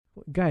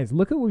Guys,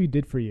 look at what we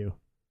did for you.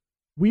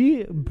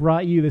 We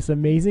brought you this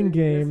amazing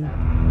game.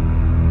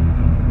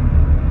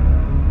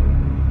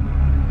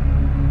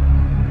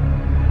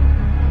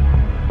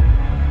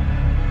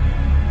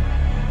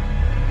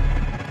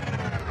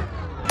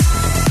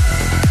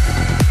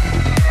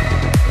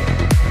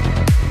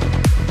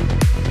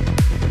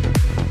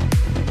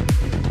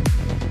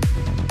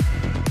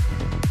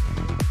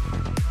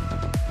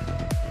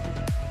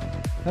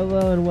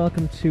 Hello and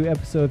welcome to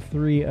episode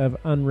 3 of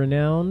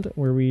Unrenowned,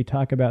 where we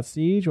talk about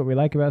Siege, what we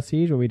like about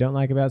Siege, what we don't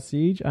like about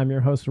Siege. I'm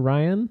your host,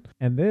 Ryan,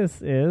 and this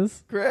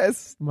is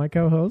Chris, my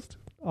co-host,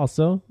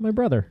 also my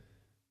brother,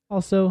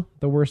 also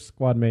the worst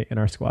squad mate in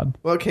our squad.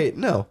 Okay,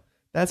 no,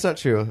 that's not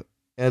true.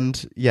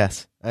 And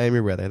yes, I am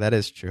your brother. That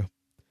is true.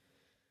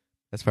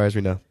 As far as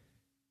we know.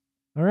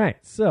 All right,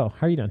 so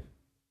how are you doing?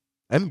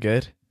 I'm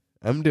good.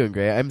 I'm doing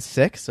great. I'm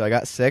sick, so I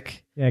got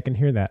sick. Yeah, I can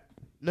hear that.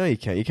 No, you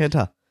can't. You can't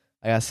tell.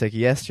 I got sick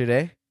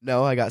yesterday.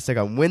 No, I got sick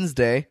on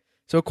Wednesday.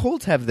 So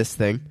colds have this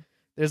thing.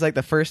 There's like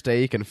the first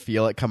day you can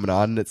feel it coming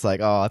on, and it's like,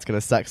 oh, it's going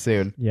to suck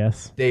soon.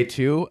 Yes. Day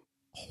 2,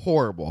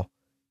 horrible.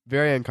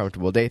 Very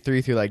uncomfortable. Day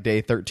 3 through like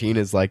day 13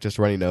 is like just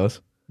runny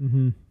nose.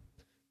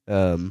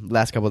 Mm-hmm.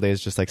 Last couple of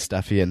days just like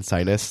stuffy and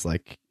sinus,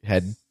 like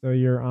head. So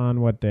you're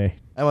on what day?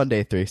 I'm on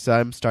day 3, so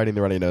I'm starting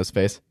the runny nose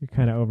phase. You're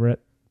kind of over it.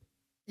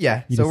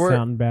 Yeah, You so just we're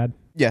sound bad.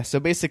 yeah. So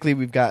basically,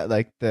 we've got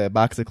like the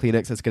box of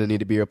Kleenex that's going to need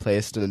to be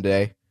replaced in a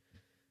day.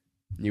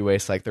 You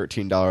waste like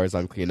 $13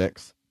 on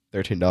Kleenex.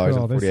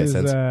 $13.48. This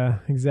is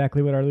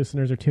exactly what our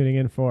listeners are tuning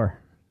in for.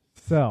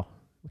 So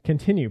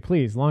continue,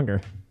 please,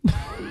 longer.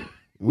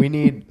 We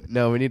need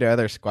our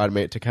other squad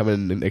mate to come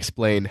in and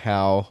explain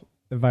how.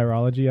 The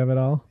virology of it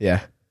all. Yeah.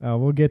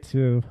 We'll get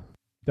to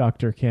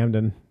Dr.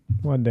 Camden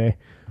one day.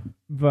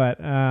 But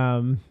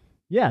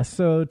yeah,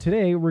 so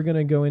today we're going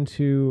to go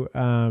into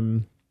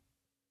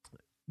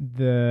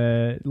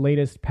the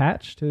latest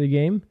patch to the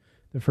game,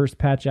 the first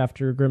patch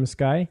after Grim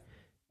Sky.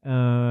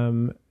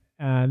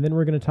 And then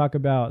we're going to talk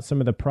about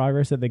some of the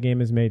progress that the game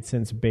has made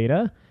since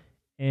beta.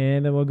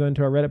 And then we'll go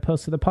into our Reddit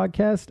post of the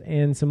podcast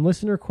and some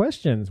listener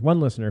questions. One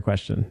listener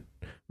question.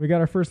 We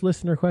got our first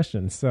listener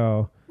question.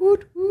 So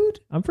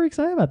I'm pretty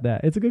excited about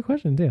that. It's a good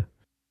question too.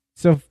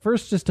 So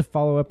first, just to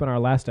follow up on our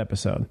last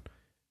episode.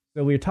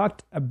 So we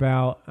talked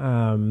about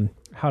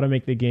how to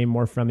make the game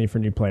more friendly for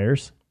new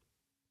players.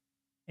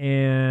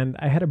 And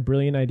I had a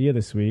brilliant idea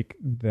this week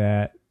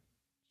that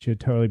should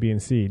totally be in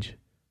Siege.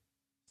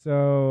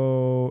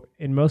 So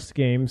in most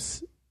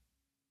games,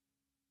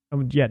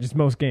 just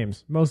most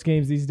games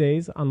these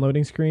days on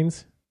loading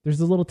screens, there's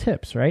the little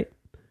tips, right?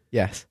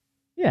 Yes.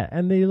 Yeah,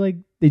 and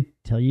they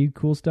tell you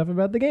cool stuff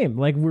about the game.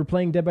 Like we're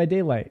playing Dead by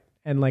Daylight,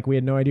 and like we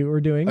had no idea what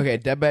we're doing. Okay,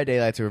 Dead by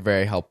Daylights were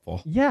very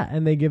helpful. Yeah,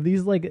 and they give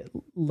these like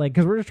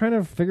because we're just trying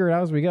to figure it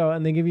out as we go,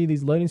 and they give you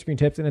these loading screen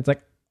tips, and it's like,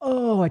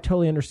 oh, I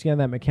totally understand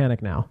that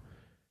mechanic now.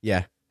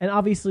 Yeah. And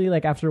obviously,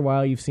 like after a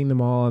while, you've seen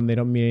them all, and they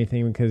don't mean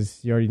anything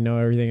because you already know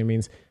everything it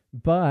means.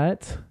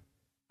 But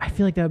I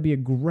feel like that would be a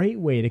great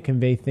way to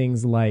convey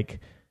things like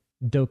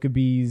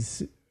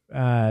Dokubi's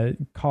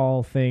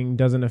call thing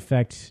doesn't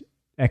affect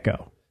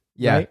Echo.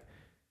 Yeah. Right?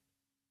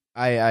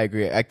 I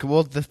agree.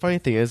 Well, the funny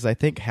thing is, I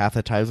think half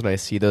the times when I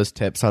see those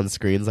tips on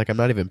screens, like I'm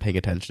not even paying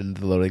attention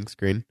to the loading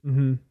screen.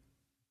 Mm-hmm.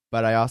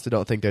 But I also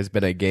don't think there's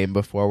been a game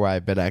before where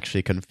I've been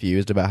actually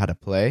confused about how to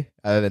play,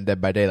 other than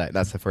Dead by Daylight. And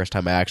that's the first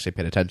time I actually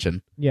paid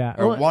attention. Yeah.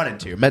 Or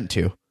meant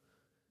to.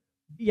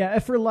 Yeah,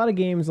 for a lot of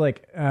games,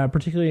 like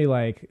particularly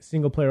like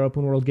single-player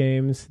open-world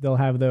games, they'll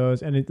have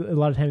those. And a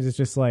lot of times it's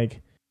just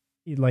like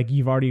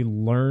you've already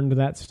learned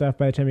that stuff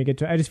by the time you get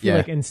to it. I just feel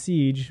like in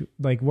Siege,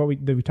 like what we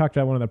talked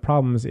about, one of the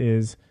problems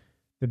is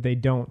that they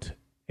don't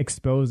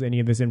expose any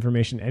of this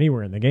information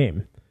anywhere in the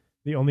game.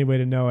 The only way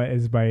to know it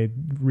is by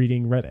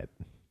reading Reddit.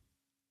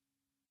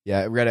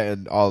 Yeah, Reddit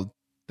and all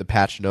the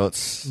patch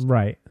notes.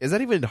 Right. Is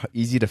that even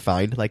easy to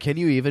find? Like, can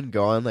you even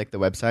go on like the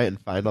website and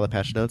find all the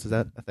patch notes? Is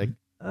that a thing?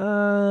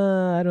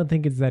 I don't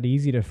think it's that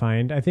easy to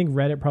find. I think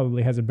Reddit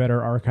probably has a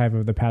better archive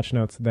of the patch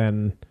notes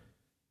than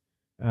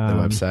the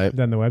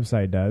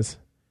website does.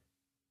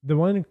 The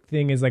one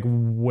thing is like,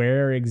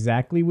 where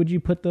exactly would you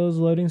put those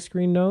loading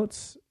screen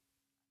notes?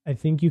 I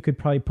think you could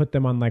probably put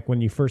them on like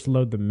when you first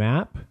load the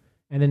map,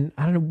 and then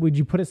I don't know, would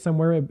you put it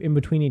somewhere in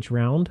between each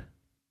round?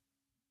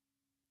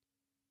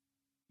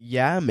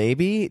 Yeah,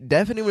 maybe.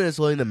 Definitely when it's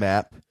loading the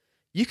map.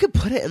 You could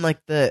put it in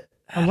like the...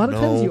 A lot of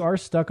times you are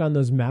stuck on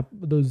those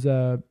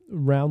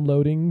round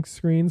loading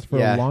screens for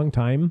a long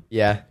time.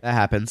 Yeah, that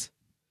happens.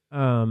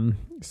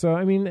 So,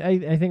 I mean,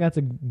 I think that's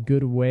a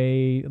good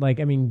way. Like,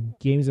 I mean,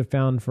 games have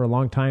found for a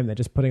long time that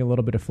just putting a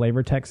little bit of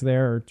flavor text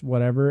there or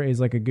whatever is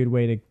like a good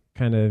way to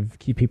kind of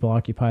keep people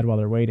occupied while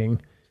they're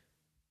waiting.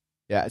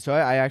 Yeah, so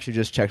I actually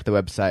just checked the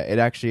website. It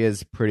actually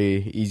is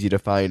pretty easy to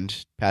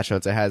find patch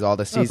notes. It has all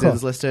the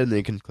seasons listed, and then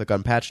you can click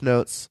on patch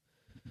notes.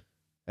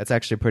 That's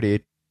actually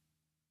pretty...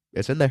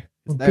 It's in there.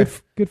 It's there.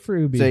 Good for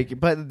Ubi. So,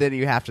 but then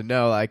you have to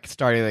know, like,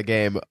 starting the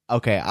game,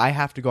 okay, I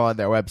have to go on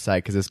their website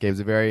because this game's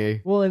a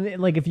very... Well,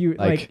 and like, if you,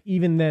 like,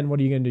 even then,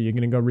 what are you going to do? You're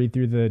going to go read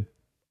through the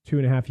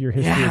 2.5 year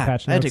history of patch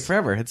notes? That'd take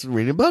forever. It's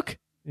reading a book.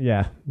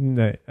 Yeah,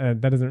 no, that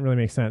doesn't really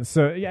make sense.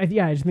 So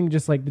yeah, I just think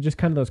just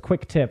kind of those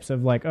quick tips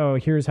of like, oh,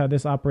 here's how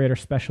this operator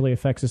specially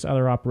affects this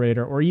other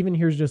operator, or even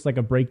here's just like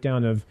a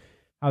breakdown of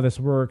how this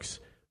works,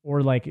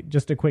 or like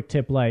just a quick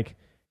tip like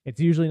it's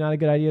usually not a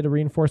good idea to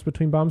reinforce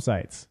between bomb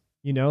sites.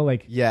 You know,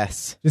 like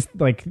yes, just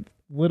like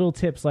little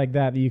tips like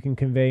that you can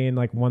convey in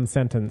like one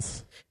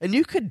sentence. And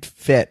you could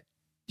put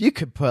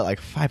like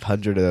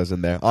 500 of those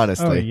in there.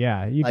 Honestly, oh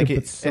yeah, you like could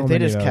put so if they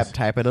many just of those. kept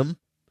typing them.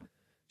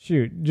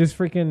 Shoot, just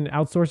freaking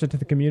outsource it to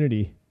the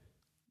community.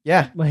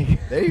 Yeah,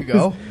 like there you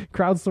go.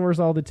 Crowdsource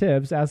all the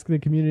tips. Ask the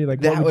community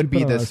like that what would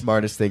be the us?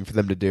 smartest thing for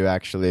them to do.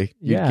 Actually,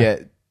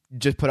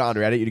 just put it on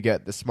Reddit. You'd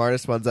get the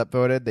smartest ones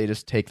upvoted. They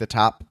just take the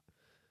top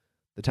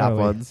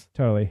ones.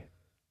 Totally.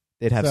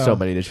 They'd have so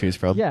many to choose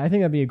from. Yeah, I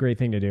think that'd be a great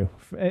thing to do.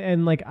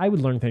 And like I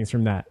would learn things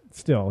from that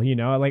still, you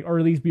know, like or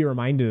at least be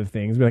reminded of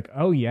things. Be like,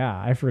 oh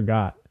yeah, I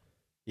forgot.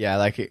 Yeah,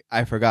 like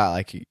I forgot.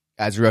 Like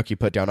as Rook, you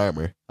put down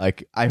armor.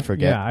 Like I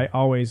forget. Yeah, I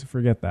always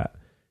forget that.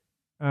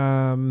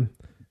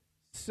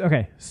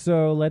 Okay,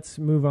 so let's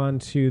move on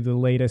to the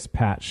latest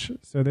patch.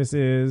 So this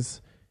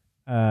is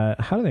how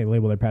do they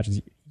label their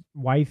patches?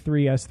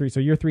 Y3S3. So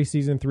year 3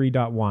 season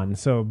 3.1.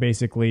 So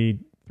basically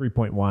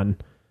 3.1.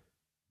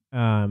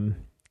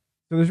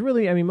 So there's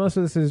really, I mean, most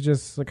of this is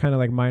just kind of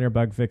like minor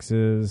bug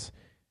fixes.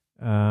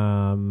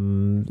 Yeah,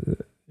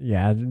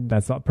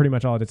 that's pretty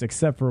much all it is,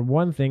 except for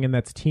one thing, and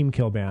that's team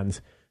kill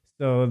bans.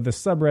 So the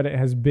subreddit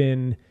has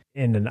been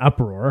in an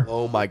uproar.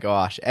 Oh my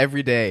gosh,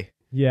 every day.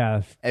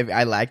 Yeah.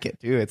 I like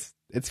it too.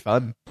 It's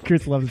fun.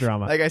 Chris loves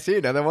drama. Like I see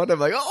another one, I'm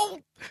like, oh,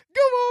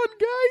 come on,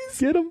 guys.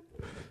 Get him.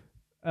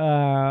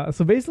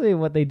 So basically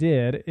what they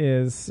did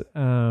is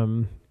let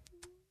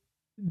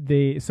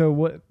me just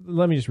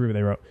read what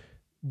they wrote.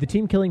 The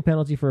team killing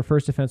penalty for a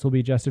first offense will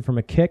be adjusted from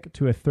a kick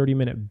to a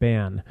 30-minute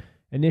ban.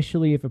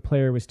 Initially, if a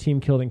player was team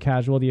killed in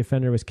casual, the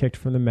offender was kicked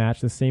from the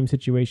match. The same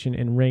situation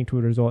in ranked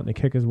would result in a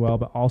kick as well,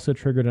 but also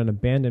triggered an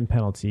abandon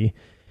penalty.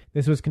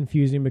 This was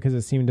confusing because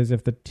it seemed as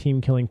if the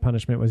team killing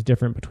punishment was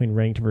different between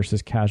ranked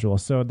versus casual.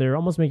 So they're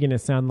almost making it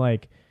sound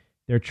like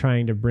they're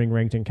trying to bring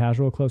ranked and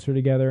casual closer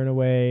together in a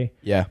way.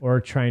 Yeah.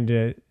 Or trying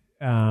to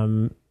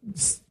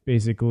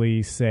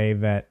basically say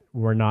that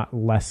we're not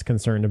less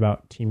concerned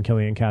about team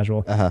killing and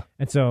casual. Uh-huh.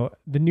 And so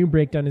the new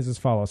breakdown is as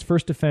follows.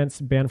 First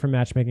offense, banned from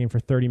matchmaking for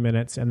 30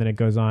 minutes, and then it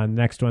goes on.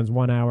 Next one's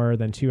 1 hour,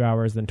 then 2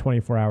 hours, then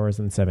 24 hours,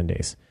 then 7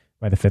 days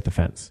by the fifth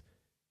offense.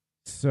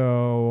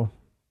 So,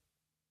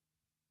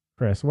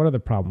 Chris, what are the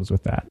problems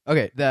with that?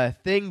 Okay, the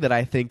thing that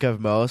I think of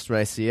most when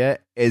I see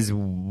it is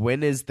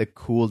when is the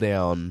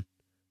cooldown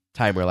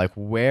timer? Like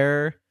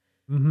where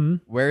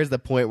is the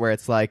point where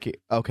it's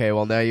like, okay,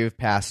 well now you've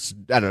passed,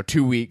 I don't know,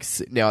 2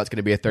 weeks. Now it's going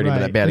to be a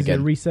 30-minute ban again.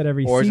 Does it reset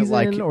every or season? Is it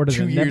like or does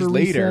 2 it years never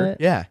later?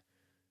 Reset? Yeah.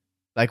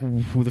 Like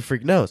who the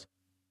freak knows?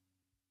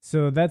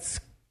 So that's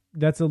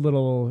a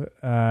little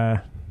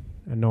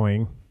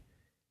annoying.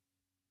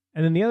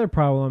 And then the other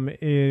problem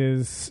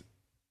is,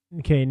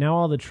 okay, now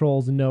all the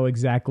trolls know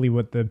exactly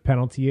what the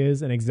penalty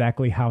is and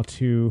exactly how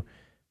to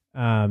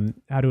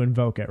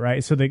invoke it,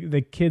 right? So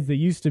the kids that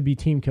used to be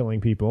team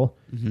killing people,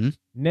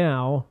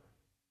 now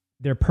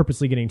they're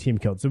purposely getting team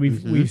killed. So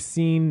we've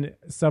seen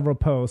several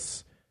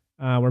posts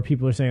where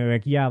people are saying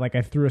like, yeah, like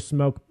I threw a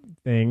smoke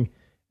thing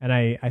and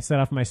I set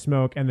off my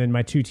smoke and then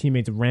my two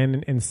teammates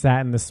ran and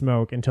sat in the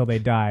smoke until they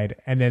died.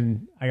 And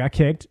then I got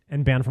kicked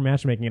and banned from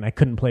matchmaking and I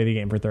couldn't play the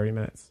game for 30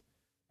 minutes.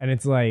 And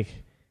it's like,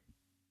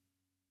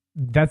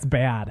 that's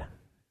bad.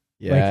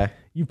 Yeah. Like,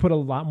 you put a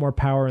lot more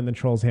power in the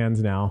trolls'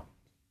 hands now.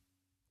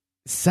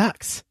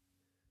 Sucks.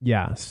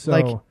 Yeah. So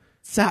like,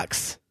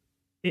 sucks.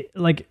 It,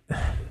 like,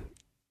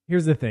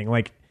 here's the thing.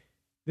 Like,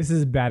 this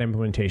is bad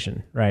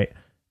implementation, right?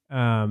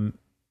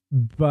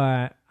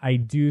 But I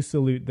do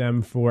salute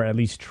them for at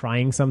least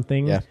trying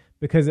something. Yeah.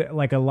 Because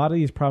like a lot of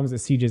these problems that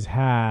Siege has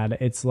had,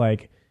 it's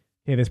like,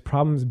 hey, this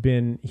problem's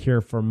been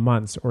here for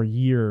months or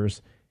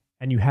years,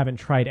 and you haven't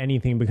tried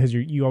anything because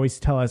you always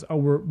tell us, oh,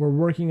 we're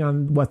working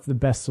on what's the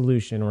best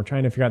solution. We're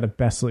trying to figure out the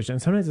best solution.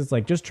 And sometimes it's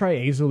like, just try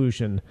a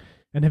solution.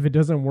 And if it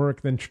doesn't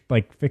work, then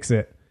like fix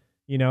it,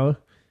 you know?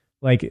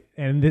 Like,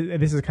 and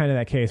this is kind of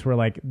that case where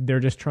like they're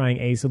just trying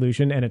a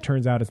solution and it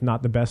turns out it's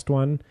not the best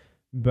one,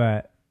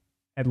 but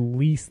at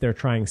least they're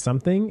trying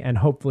something and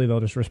hopefully they'll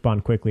just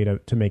respond quickly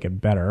to make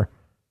it better.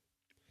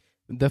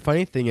 The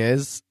funny thing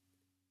is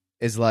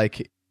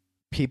like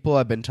people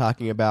have been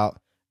talking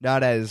about,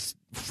 not as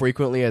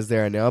frequently as they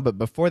are now, but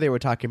before they were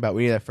talking about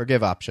we need a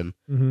forgive option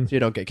so you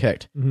don't get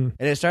kicked. And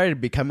it started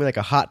becoming like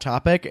a hot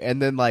topic,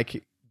 and then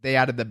like they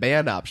added the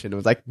ban option. It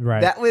was like,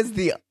 that was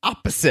the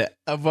opposite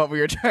of what we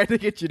were trying to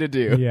get you to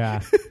do.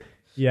 Yeah.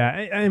 Yeah,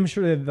 I'm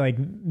sure that like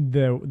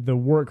the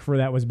work for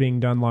that was being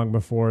done long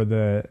before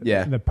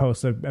the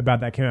post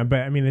about that came out. But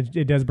I mean,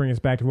 it does bring us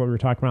back to what we were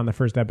talking about in the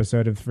first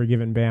episode of forgive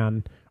and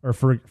ban, or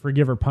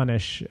forgive or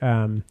punish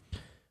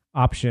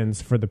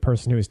options for the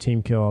person who is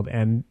team killed,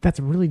 and that's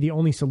really the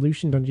only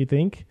solution, don't you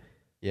think?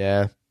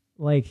 Yeah,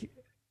 like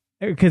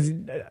because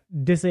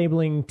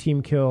disabling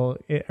team kill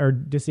or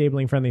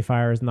disabling friendly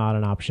fire is not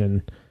an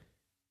option.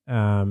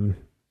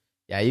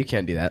 Yeah, you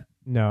can't do that.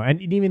 No,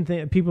 and even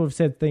people have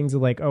said things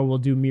like, "Oh, we'll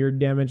do mirrored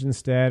damage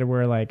instead,"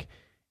 where like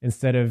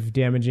instead of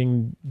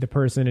damaging the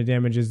person, it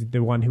damages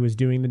the one who is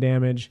doing the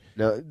damage.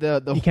 No,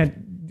 you can't.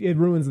 It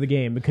ruins the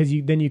game because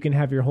then you can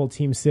have your whole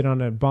team sit on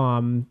a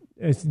bomb,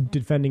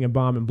 defending a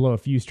bomb, and blow a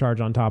fuse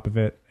charge on top of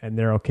it, and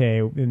they're okay,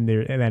 and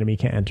the enemy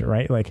can't enter.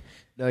 Right? Like,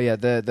 no, yeah.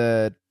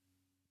 The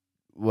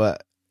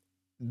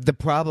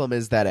problem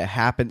is that it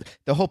happens.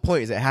 The whole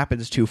point is it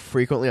happens too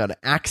frequently on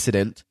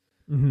accident.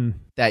 Mm-hmm.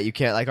 That you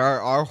can't, like,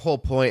 our whole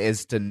point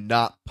is to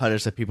not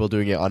punish the people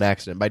doing it on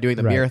accident. By doing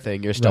the mirror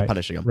thing, you're still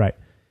punishing them. Right.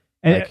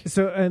 And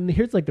and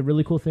here's like the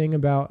really cool thing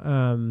about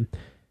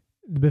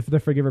the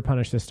forgive or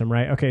punish system,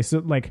 right? Okay, so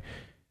like,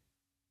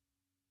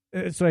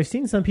 so I've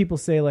seen some people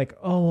say like,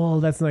 oh, well,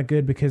 that's not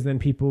good because then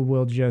people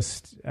will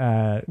just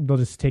they'll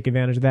just take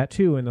advantage of that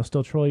too, and they'll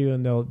still troll you,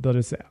 and they'll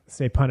just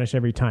say punish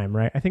every time,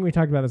 right? I think we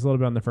talked about this a little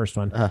bit on the first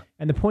one.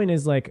 And the point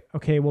is like,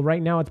 okay, well,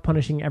 right now it's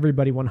punishing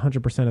everybody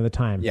 100% of the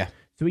time. Yeah.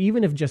 So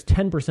even if just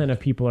 10% of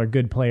people are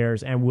good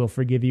players and will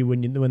forgive you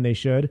when they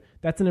should,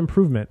 that's an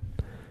improvement.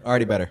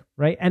 Already better.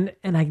 Right? And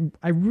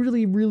I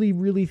really, really,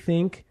 really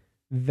think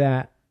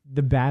that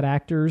the bad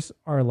actors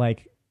are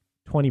like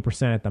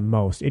 20% at the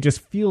most. It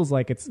just feels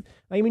like it's,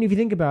 I mean, if you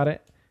think about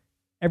it,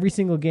 every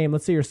single game,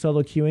 let's say you're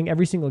solo queuing,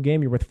 every single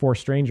game you're with 4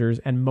 strangers,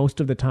 and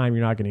most of the time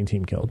you're not getting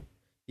team killed.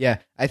 Yeah,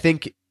 I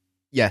think,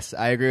 yes,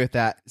 I agree with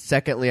that.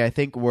 Secondly, I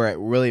think where it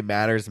really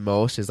matters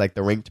most is like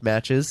the ranked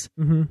matches.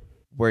 Mm-hmm.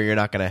 Where you're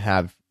not going to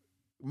have,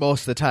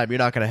 most of the time, you're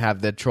not going to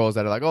have the trolls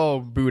that are like,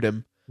 oh, boot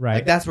him. Right.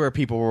 Like, that's where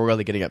people were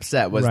really getting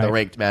upset, was the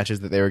ranked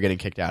matches that they were getting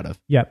kicked out of.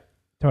 Yep,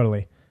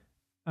 totally.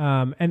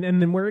 And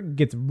then where it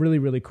gets really,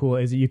 really cool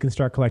is that you can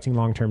start collecting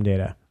long-term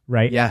data,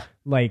 right? Yeah.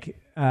 Like,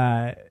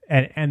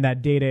 and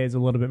that data is a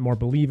little bit more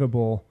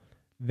believable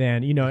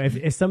than, you know,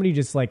 if somebody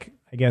just like,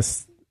 I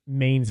guess,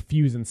 mains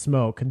fuse and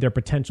smoke, their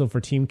potential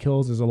for team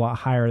kills is a lot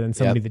higher than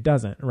somebody that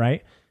doesn't,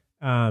 right?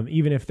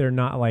 Even if they're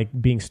not like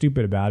being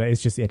stupid about it,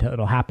 it's just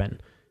it'll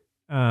happen.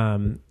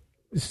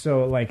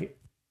 So like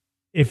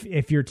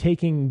if you're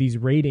taking these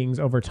ratings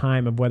over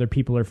time of whether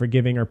people are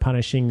forgiving or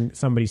punishing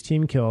somebody's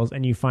team kills,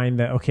 and you find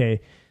that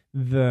okay,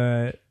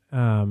 the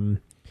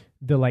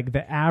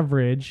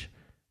average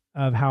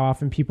of how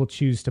often people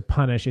choose to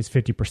punish is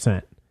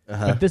 50%.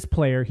 But this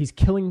player, he's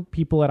killing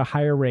people at a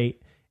higher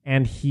rate,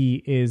 and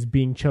he is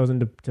being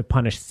chosen to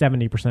punish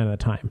 70% of the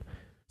time.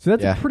 So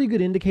that's a pretty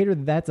good indicator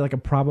that that's like a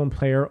problem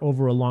player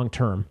over a long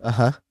term,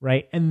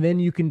 right? And then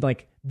you can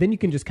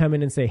just come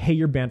in and say, "Hey,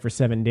 you're banned for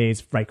 7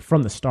 days," like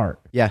from the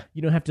start. Yeah,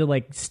 you don't have to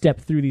like step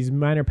through these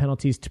minor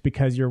penalties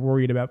because you're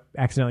worried about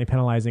accidentally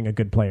penalizing a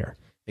good player.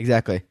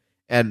 Exactly,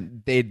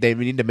 and they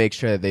need to make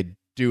sure that they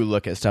do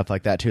look at stuff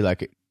like that too.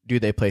 Like, do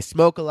they play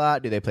smoke a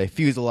lot? Do they play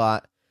fuse a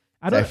lot?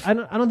 I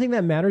don't think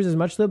that matters as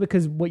much though,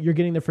 because what you're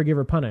getting the forgive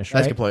or punish, right?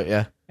 That's a good point.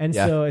 Yeah. And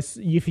so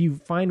if you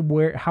find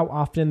how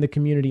often the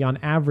community on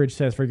average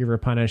says forgive or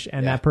punish,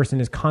 and that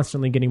person is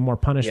constantly getting more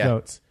punish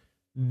votes,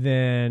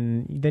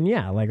 then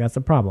yeah, like that's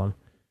a problem.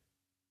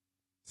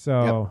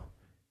 So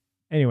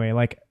anyway,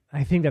 like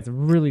I think that's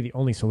really the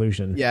only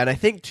solution. Yeah, and I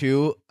think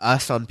too,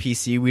 us on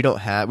PC, we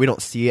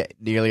don't see it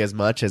nearly as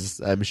much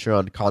as I'm sure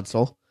on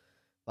console.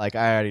 Like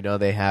I already know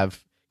they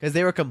have. Because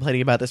they were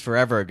complaining about this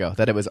forever ago,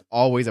 that it was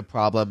always a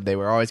problem. They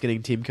were always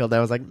getting team killed. And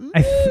I was like,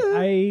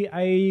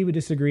 I would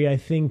disagree. I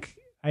think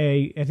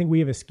we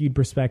have a skewed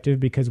perspective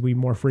because we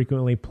more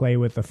frequently play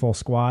with the full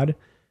squad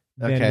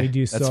than we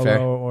do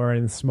solo or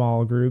in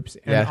small groups.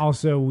 And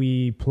also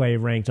we play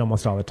ranked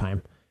almost all the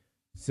time.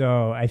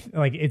 So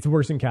it's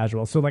worse in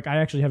casual. So like I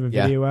actually have a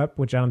video up,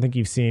 which I don't think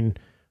you've seen,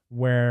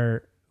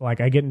 where like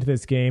I get into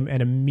this game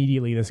and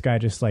immediately this guy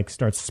just like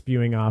starts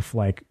spewing off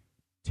like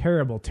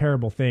terrible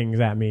things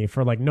at me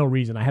for like no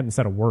reason. I hadn't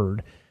said a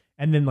word,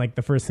 and then like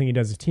the first thing he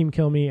does is team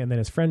kill me, and then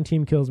his friend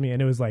team kills me,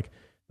 and it was like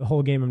the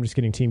whole game I'm just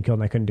getting team killed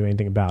and I couldn't do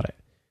anything about it.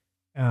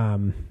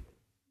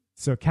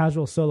 So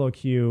casual solo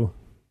queue,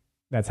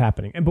 that's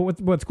happening. And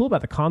but what's cool about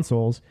the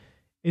consoles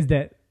is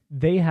that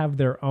they have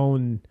their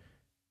own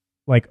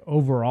like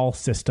overall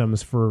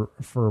systems for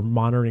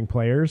monitoring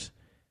players.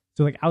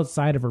 So like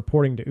outside of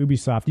reporting to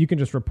Ubisoft, you can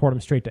just report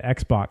them straight to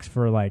Xbox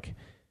for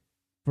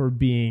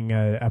being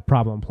a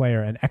problem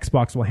player, and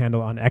Xbox will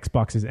handle on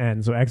Xbox's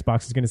end. So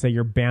Xbox is going to say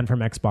you're banned from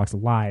Xbox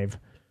Live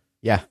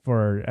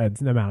for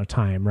an amount of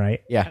time,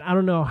 right? Yeah. And I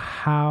don't know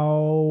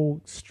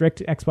how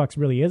strict Xbox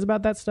really is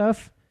about that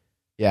stuff.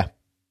 Yeah.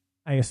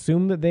 I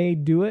assume that they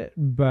do it,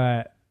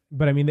 but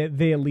I mean,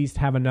 they at least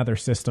have another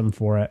system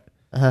for it.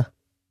 I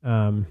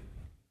don't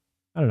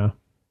know.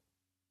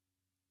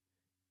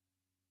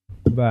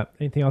 But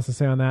anything else to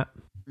say on that?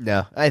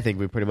 No, I think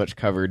we pretty much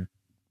covered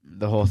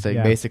the whole thing.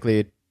 Yeah.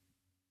 Basically,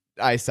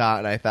 I saw it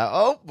and I thought,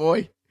 oh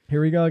boy,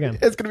 here we go again.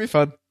 It's going to be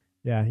fun.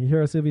 Yeah, you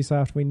hear us,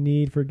 Ubisoft. We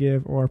need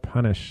forgive or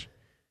punish.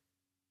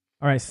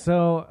 All right,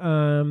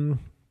 so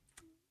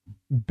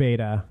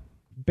beta.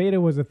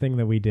 Beta was a thing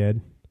that we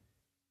did.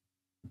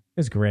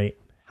 It's great.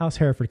 House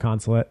Hereford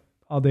Consulate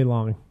all day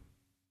long,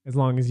 as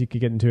long as you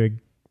could get into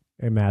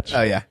a match.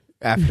 Oh yeah,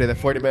 after the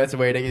 40 minutes of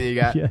waiting, and you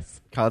got yes.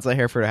 Consulate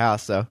Hereford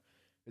House. So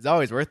It's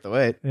always worth the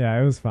wait.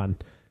 Yeah, it was fun.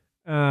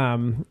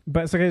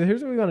 But so guys,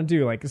 here's what we want to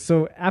do. Like,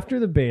 so after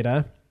the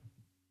beta,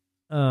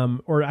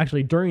 or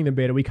actually during the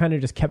beta, we kind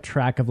of just kept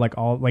track of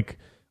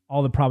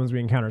all the problems we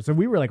encountered. So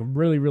we were like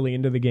really, really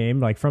into the game,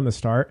 like from the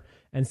start.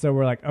 And so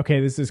we're like, okay,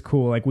 this is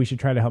cool. Like we should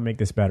try to help make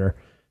this better.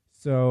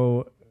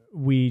 So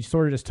we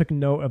sort of just took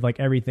note of like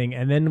everything.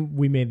 And then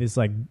we made this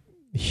like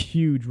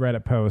huge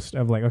Reddit post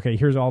of like, okay,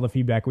 here's all the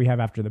feedback we have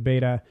after the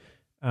beta.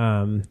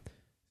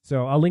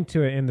 So I'll link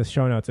to it in the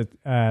show notes.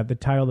 The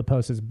title of the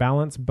post is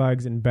Balance,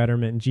 Bugs, and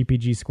Betterment,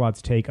 GPG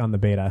Squad's Take on the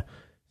Beta.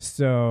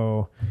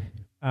 So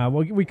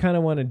what we kind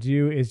of want to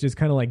do is just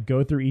kind of like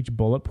go through each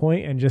bullet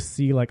point and just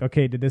see like,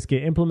 okay, did this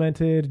get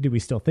implemented? Do we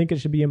still think it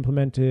should be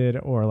implemented?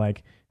 Or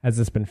like, has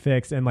this been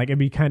fixed? And like, it'd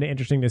be kind of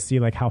interesting to see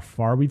like how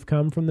far we've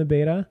come from the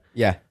beta.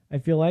 Yeah. I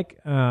feel like.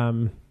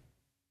 And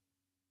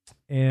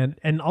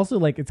also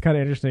like, it's kind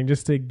of interesting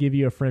just to give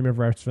you a frame of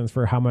reference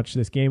for how much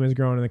this game has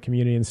grown in the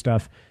community and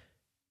stuff.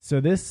 So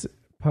this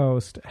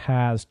post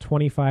has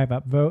 25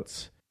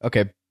 upvotes.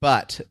 Okay,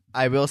 but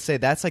I will say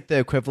that's like the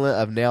equivalent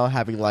of now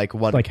having like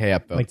 1K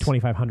upvotes. Like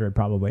 2,500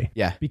 probably.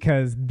 Yeah.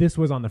 Because this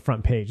was on the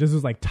front page. This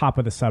was like top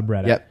of the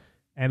subreddit. Yep.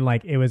 And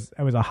like it was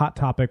a hot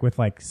topic with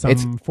like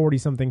some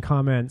 40-something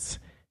comments,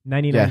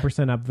 99%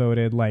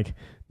 upvoted. Like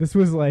this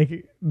was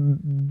like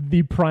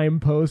the prime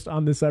post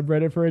on the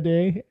subreddit for a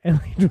day. And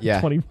like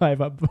 25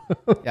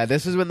 upvotes. Yeah,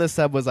 this is when the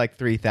sub was like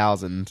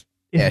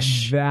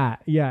 3,000-ish.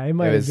 It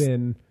might have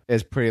been...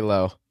 It's pretty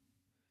low.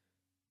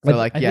 So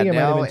like, I think it might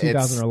have been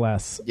 2,000 or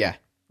less. Yeah.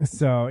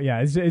 So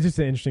yeah, it's just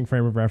an interesting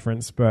frame of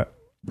reference. But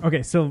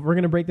okay, so we're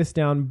gonna break this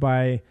down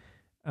by.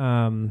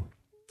 So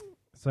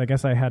I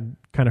guess I had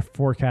kind of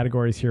 4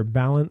 categories here: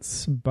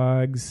 balance,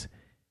 bugs,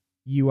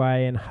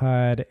 UI and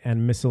HUD,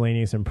 and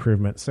miscellaneous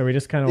improvements. So we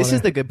just kind of. This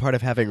is the good part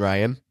of having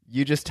Ryan.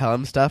 You just tell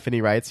him stuff, and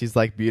he writes. He's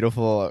like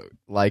beautiful,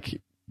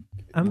 like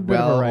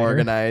well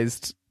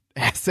organized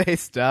essay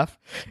stuff.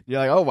 You're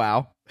like, oh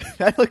wow.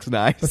 That looks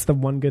nice. That's the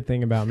one good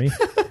thing about me.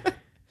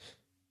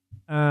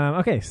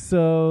 Okay,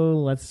 so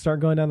let's start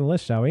going down the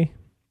list, shall we?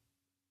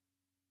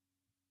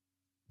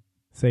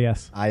 Say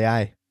yes. Aye,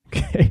 aye.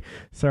 Okay.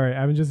 Sorry,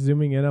 I'm just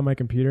zooming in on my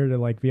computer to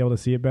like be able to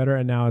see it better,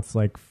 and now it's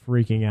like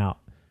freaking out.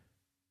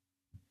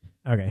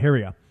 Okay, here we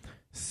go.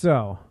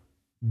 So,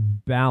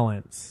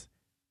 balance.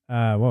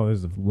 Whoa, this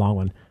is a long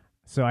one.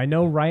 So I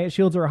know riot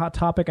shields are a hot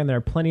topic, and there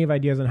are plenty of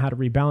ideas on how to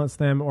rebalance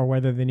them or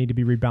whether they need to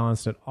be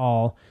rebalanced at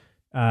all.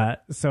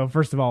 So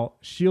first of all,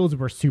 shields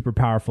were super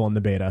powerful in the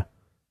beta,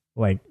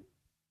 like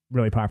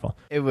really powerful.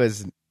 It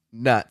was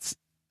nuts.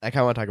 I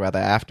kind of want to talk about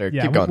that after.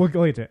 Yeah, keep going. We'll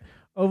go into it.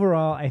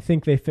 Overall, I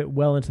think they fit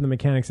well into the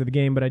mechanics of the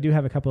game, but I do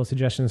have a couple of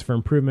suggestions for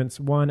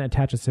improvements. One,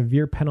 attach a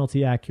severe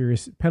penalty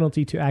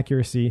to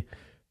accuracy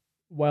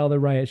while the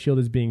riot shield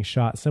is being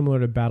shot,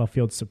 similar to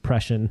Battlefield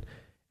suppression.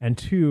 And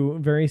 2,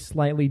 very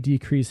slightly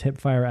decrease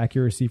hipfire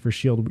accuracy for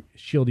shield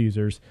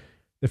users.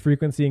 The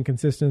frequency and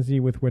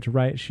consistency with which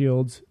riot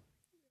shield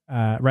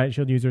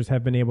users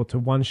have been able to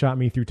one-shot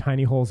me through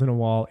tiny holes in a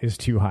wall is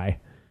too high.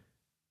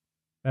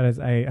 That is,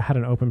 I had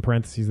an open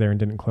parentheses there and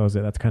didn't close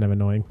it. That's kind of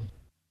annoying.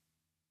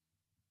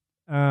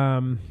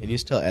 Can you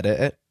still edit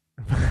it?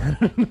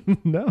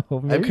 No.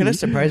 Maybe. I'm kind of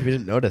surprised we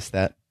didn't notice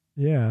that.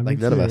 Yeah. Like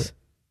none of us.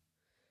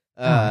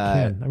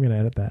 I'm going to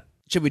edit that.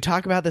 Should we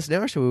talk about this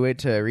now or should we wait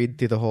to read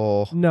through the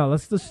whole... No,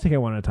 let's just take it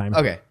one at a time.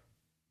 Okay.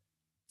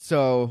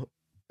 So,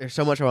 there's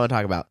so much I want to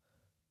talk about.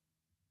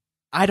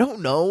 I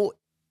don't know.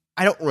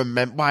 I don't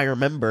remember. I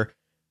remember.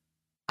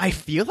 I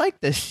feel like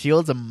the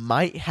shields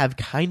might have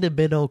kind of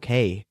been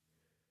okay.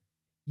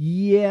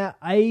 Yeah,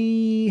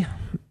 I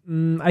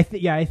think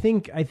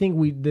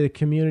the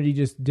community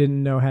just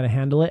didn't know how to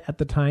handle it at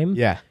the time.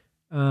 Yeah.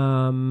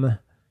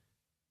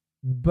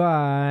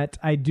 But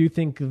I do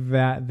think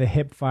that the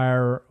hip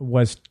fire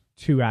was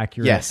too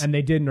accurate. Yes. And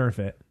they did nerf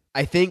it. But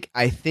I think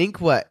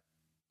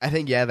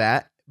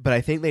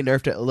they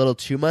nerfed it a little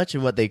too much,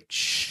 and what they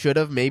should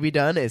have maybe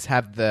done is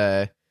have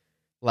the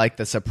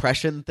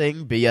suppression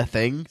thing be a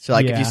thing. So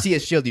if you see a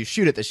shield, you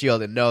shoot at the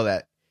shield and know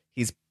that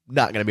he's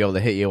not going to be able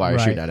to hit you while you're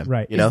shooting at him.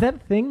 Right. You know? Is that a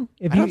thing?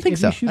 I don't think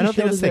so. I don't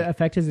think does it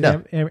affect his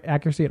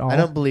accuracy at all? I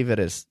don't believe it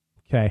is.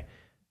 Okay.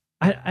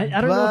 I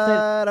don't know if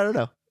that... I don't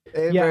know.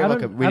 Yeah, I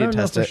don't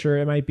know for sure.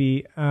 It might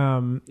be.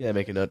 Yeah,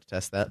 make a note to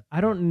test that. I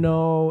don't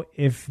know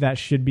if that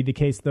should be the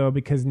case though,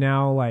 because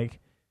now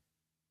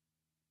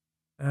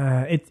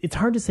it's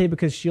hard to say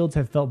because shields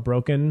have felt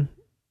broken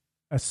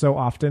so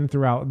often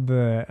throughout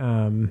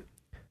the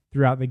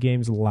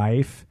game's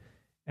life,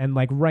 and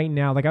like right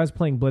now, like I was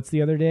playing Blitz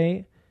the other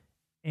day,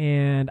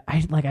 and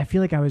I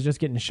feel like I was just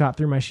getting shot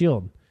through my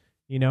shield.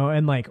 You know,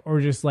 and or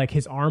just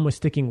his arm was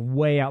sticking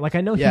way out. Like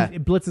I know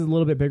Blitz is a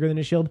little bit bigger than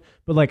his shield,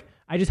 but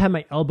I just had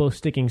my elbow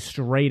sticking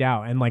straight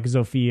out, and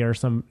Zofia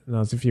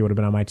Zofia would have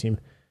been on my team,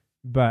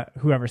 but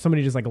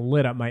somebody just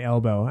lit up my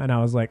elbow, and I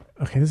was like,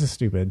 okay, this is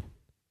stupid.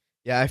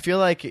 Yeah, I feel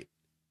like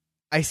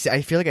I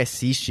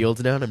see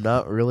shields now, and I'm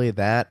not really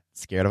that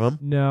scared of them.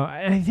 No,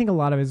 I think a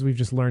lot of it is we've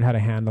just learned how to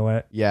handle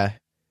it. Yeah.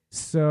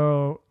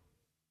 So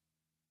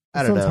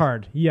I don't know. It's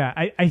hard. Yeah,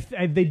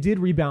 I they did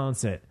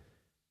rebalance it.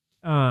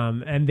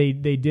 And they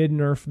did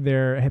nerf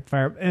their hip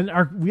fire, and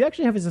we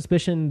actually have a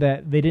suspicion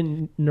that they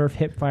didn't nerf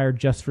hip fire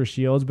just for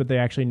shields, but they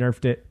actually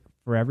nerfed it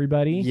for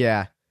everybody.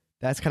 Yeah,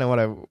 that's kind of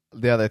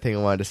what the other thing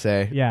I wanted to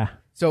say. Yeah.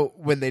 So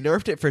when they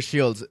nerfed it for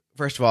shields,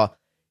 first of all,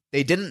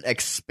 they didn't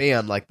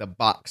expand like the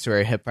box where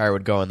a hip fire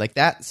would go in. Like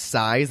that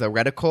size, the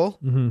reticle,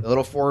 the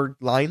little 4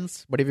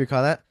 lines, whatever you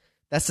call that.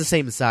 That's the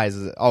same size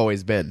as it's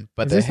always been.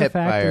 But Is the this hip a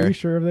fact? fire. Are you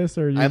sure of this?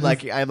 Or I'm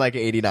like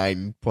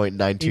 89.92.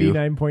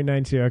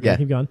 89.92. Okay, Yeah.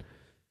 keep going.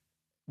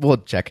 We'll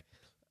check.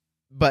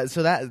 But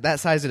so that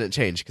size didn't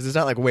change because it's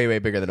not like way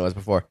bigger than it was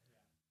before.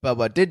 But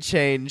what did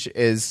change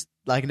is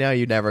like now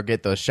you never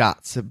get those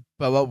shots.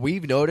 But what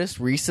we've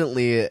noticed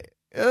recently,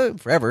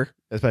 forever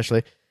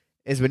especially,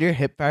 is when you're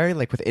hip firing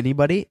like with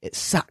anybody, it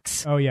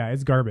sucks. Oh yeah,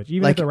 it's garbage.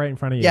 Even Like, if they're right in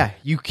front of you. Yeah,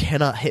 you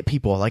cannot hit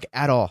people like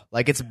at all.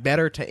 Like it's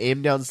better to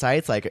aim down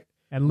sights like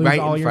And lose right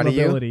all in your front of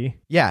you. mobility.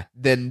 Yeah,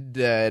 than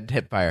the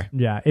hip fire.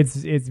 Yeah, it's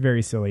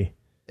very silly.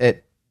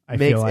 It I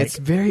makes feel like. it's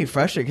very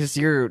frustrating because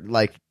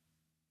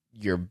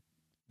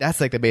that's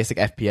like the basic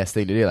FPS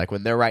thing to do. Like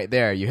when they're right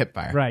there, you hip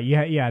fire. Right.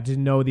 Yeah. To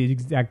know the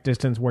exact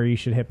distance where you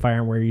should hip fire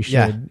and where you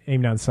should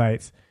aim down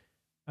sights.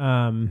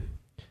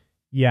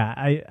 Yeah,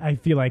 I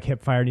feel like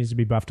hip fire needs to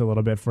be buffed a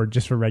little bit for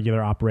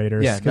regular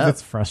operators. Yeah, because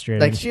it's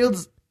frustrating. Like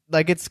shields,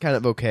 like it's kind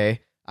of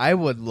okay. I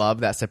would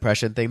love that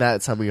suppression thing.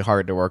 That's something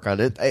hard to work on.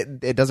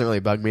 It doesn't really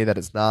bug me that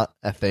it's not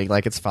a thing.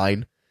 Like it's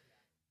fine.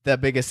 The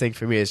biggest thing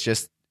for me is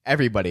just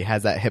everybody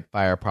has that hip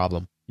fire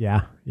problem.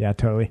 Yeah,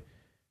 totally.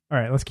 All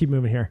right, let's keep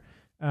moving here.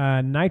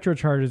 Nitro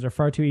charges are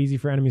far too easy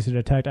for enemies to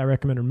detect. I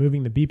recommend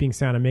removing the beeping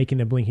sound and making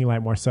the blinking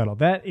light more subtle.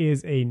 That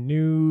is a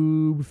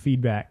noob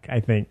feedback,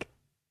 I think.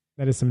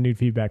 That is some noob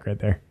feedback right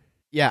there.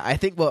 Yeah, I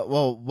think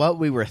what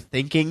we were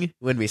thinking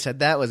when we said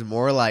that was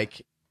more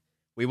like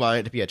we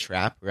wanted it to be a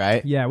trap,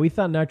 right? Yeah, we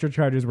thought nitro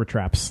charges were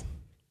traps.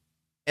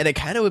 And it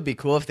kind of would be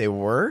cool if they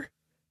were,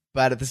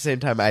 but at the same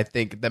time, I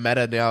think the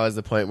meta now is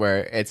the point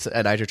where it's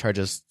a nitro charge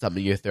is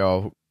something you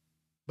throw.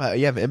 But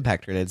you have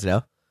impact grenades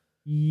now.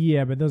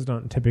 Yeah, but those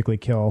don't typically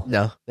kill.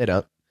 No, they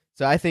don't.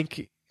 So I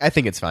think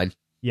it's fine.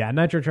 Yeah,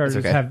 nitro charges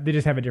okay. they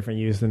just have a different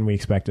use than we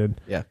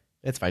expected. Yeah,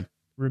 it's fine.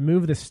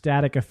 Remove the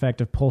static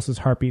effect of Pulse's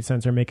heartbeat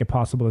sensor, make it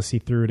possible to see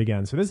through it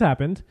again. So this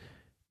happened.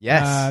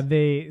 Yes.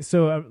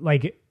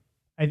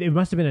 It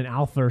must have been an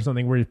alpha or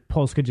something where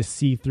Pulse could just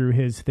see through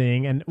his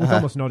thing and with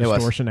almost no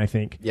distortion, I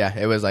think. Yeah,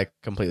 it was like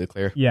completely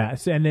clear. Yeah.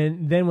 So,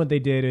 and then what they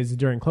did is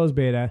during closed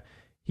beta,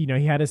 he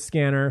had a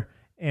scanner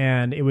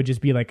and it would just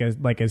be like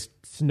a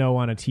snow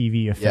on a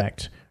TV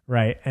effect,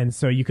 right? And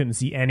so you couldn't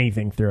see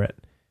anything through it.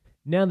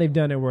 Now they've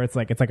done it where it's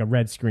like a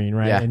red screen,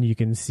 right? Yeah. And you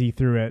can see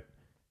through it.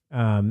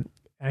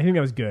 I think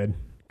that was good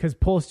because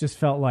Pulse just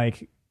felt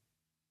like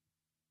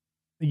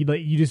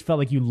you just felt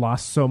like you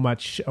lost so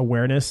much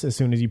awareness as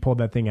soon as you pulled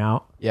that thing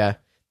out. Yeah.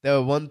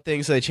 The one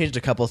thing, so they changed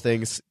a couple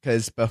things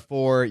because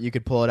before you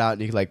could pull it out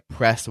and you could like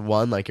press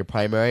 1 like your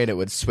primary and it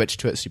would switch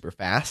to it super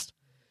fast.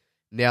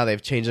 Now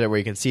they've changed it where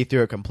you can see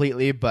through it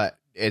completely, but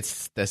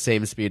it's the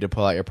same speed to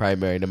pull out your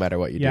primary no matter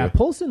what you do. Yeah,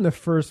 Pulse in the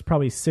first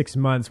probably 6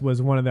 months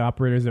was one of the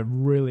operators that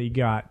really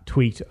got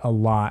tweaked a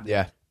lot.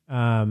 Yeah.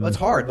 Well, it's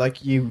hard.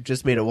 Like you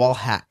just made a wall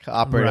hack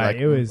operator. Right.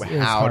 Like, it was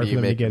how hard do you for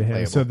them to make get it him.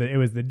 playable? So it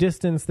was the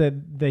distance that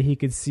he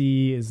could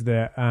see, is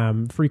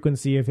the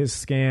frequency of his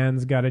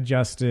scans got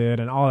adjusted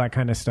and all that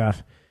kind of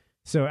stuff.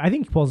 So I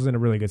think Pulse is in a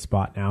really good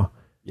spot now.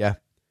 Yeah.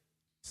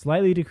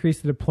 Slightly decrease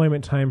the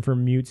deployment time for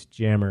mute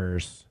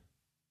jammers.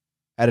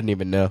 I didn't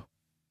even know.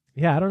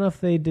 Yeah, I don't know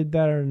if they did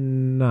that or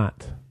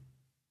not.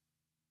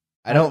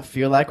 I don't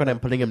feel like when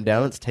I'm putting him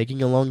down, it's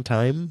taking a long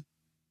time.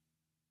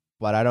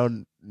 But I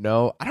don't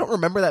know. I don't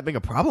remember that being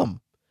a problem.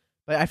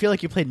 But I feel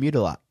like you played mute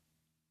a lot.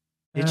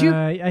 Did you?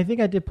 I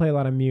think I did play a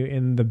lot of mute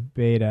in the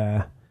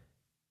beta.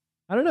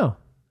 I don't know.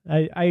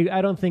 I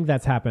don't think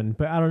that's happened,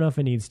 but I don't know if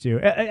it needs to.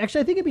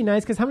 Actually, I think it'd be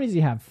nice because how many does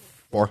he have?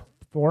 4.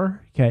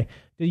 4? Okay.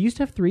 Did he used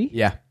to have 3?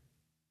 Yeah.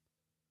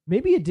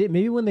 Maybe it did.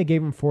 Maybe when they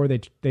gave him 4,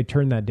 they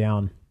turned that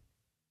down.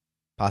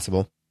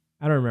 Possible.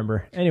 I don't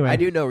remember. Anyway. I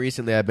do know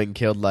recently I've been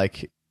killed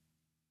like...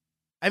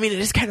 I mean, it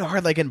is kind of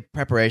hard, like in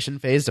preparation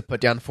phase, to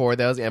put down 4 of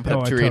those and put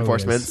up 2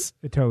 reinforcements.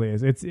 It totally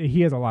is. He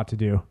has a lot to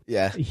do.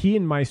 Yeah. He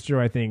and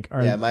Maestro, I think,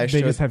 are. Yeah,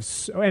 Maestro. They just have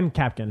and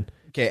Capcan.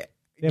 Okay.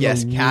 They have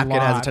Yes, a Capcan has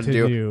a lot ton to to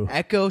do. do.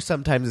 Echo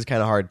sometimes is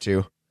kind of hard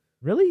too.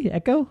 Really,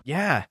 Echo?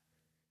 Yeah.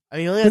 I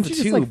mean, he only Don't has you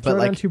the just 2, like throw but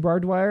it on like, 2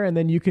 barbed wire and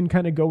then you can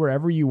kind of go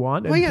wherever you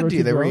want? well, you gotta throw do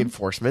 2 the drones?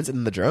 reinforcements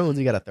and the drones.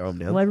 You gotta throw them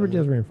down. Well, everybody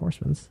does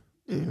reinforcements.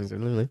 Yeah,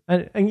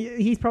 And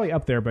he's probably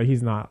up there, but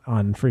he's not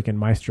on freaking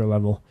Maestro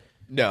level.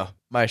 no,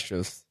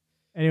 Maestros.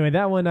 Anyway,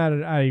 that one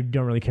I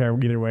don't really care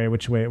either way,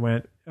 which way it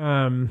went.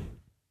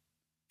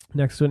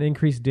 Next one,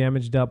 increased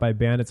damage dealt by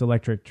bandits'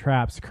 electric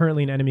traps.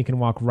 Currently, an enemy can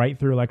walk right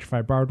through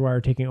electrified barbed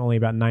wire, taking only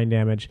about 9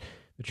 damage.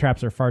 The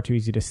traps are far too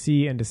easy to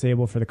see and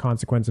disable for the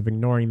consequence of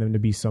ignoring them to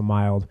be so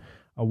mild.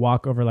 A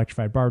walk over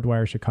electrified barbed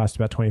wire should cost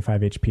about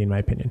 25 HP, in my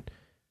opinion.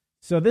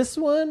 So this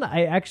one,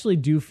 I actually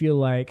do feel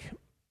like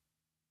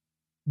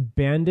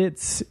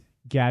Bandit's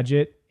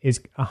gadget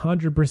is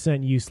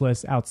 100%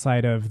 useless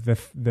outside of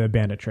the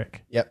bandit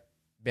trick. Yep.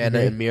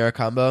 Bandit and Mira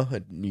combo,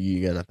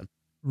 you got nothing.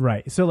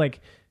 Right. So like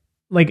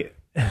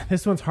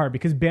this one's hard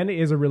because Bandit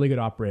is a really good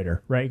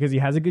operator, right? Because he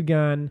has a good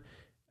gun.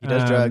 He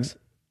does drugs.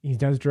 He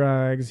does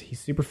drugs. He's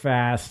super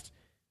fast.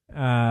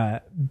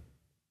 And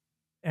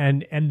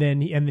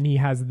then he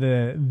has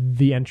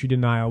the entry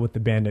denial with the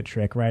Bandit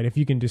trick, right? If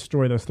you can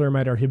destroy those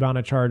thermite or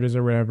Hibana charges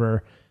or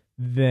whatever,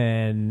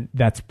 then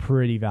that's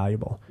pretty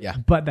valuable. Yeah.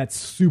 But that's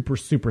super,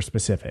 super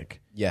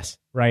specific. Yes.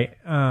 Right.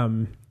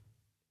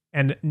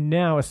 And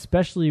now,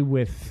 especially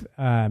with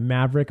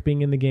Maverick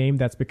being in the game,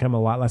 that's become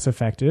a lot less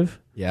effective.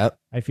 Yeah.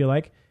 I feel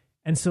like.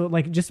 And so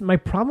like just my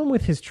problem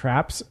with his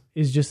traps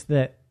is just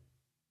that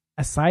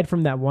aside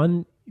from that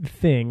one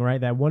thing,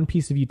 right, that one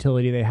piece of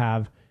utility they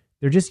have,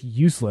 they're just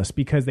useless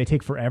because they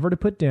take forever to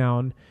put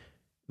down.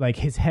 Like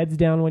his head's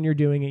down when you're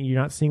doing it. You're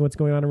not seeing what's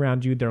going on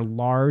around you. They're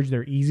large.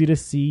 They're easy to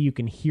see. You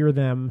can hear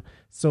them.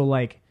 So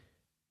like,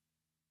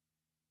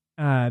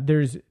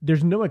 there's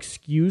no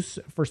excuse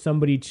for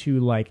somebody to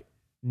like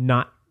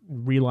not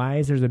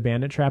realize there's a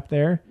bandit trap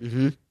there.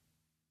 Mm-hmm.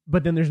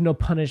 But then there's no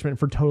punishment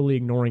for totally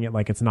ignoring it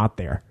like it's not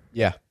there.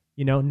 Yeah.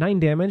 9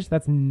 damage,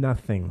 that's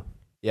nothing.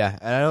 Yeah,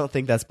 and I don't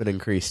think that's been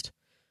increased.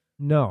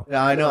 No. No,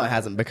 I know it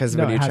hasn't because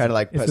when you try to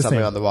like put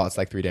something on the wall, it's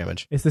like 3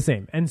 damage. It's the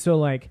same. And so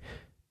like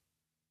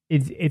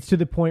it's to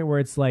the point where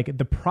it's like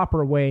the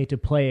proper way to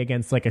play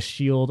against like a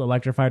shield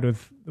electrified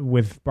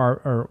with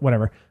bar or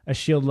whatever, a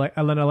shield like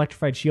an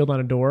electrified shield on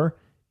a door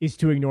is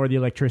to ignore the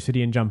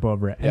electricity and jump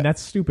over it. And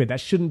that's stupid. That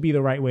shouldn't be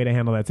the right way to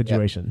handle that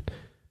situation.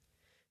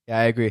 Yeah,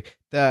 I agree.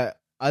 The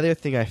other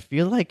thing I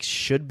feel like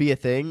should be a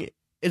thing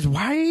is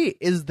why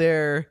is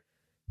there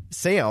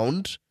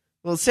sound?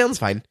 Well, it sounds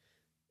fine.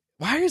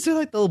 Why is there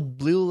like the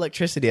blue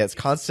electricity that's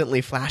constantly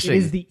flashing? It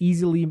is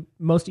the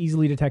most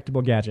easily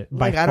detectable gadget.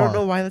 Like, I don't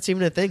know why that's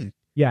even a thing.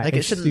 Yeah, like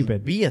it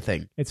shouldn't be a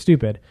thing. It's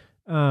stupid.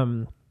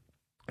 And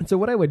so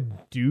what I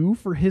would do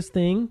for his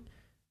thing,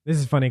 this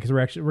is funny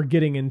because we're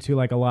getting into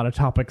like a lot of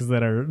topics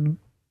that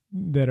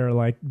are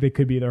like they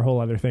could be their whole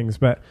other things.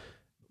 But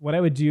what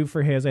I would do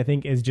for his, I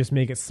think, is just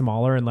make it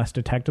smaller and less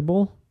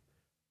detectable.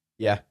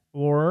 Yeah.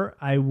 Or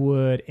I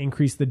would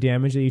increase the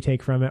damage that you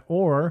take from it,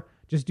 or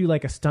just do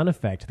like a stun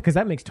effect because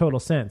that makes total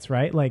sense,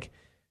 right? Like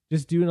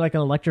just doing like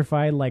an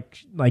electrified,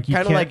 like you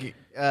kind of like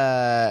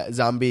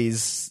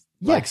zombies.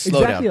 Yeah, like slow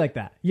exactly down. like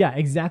that. Yeah,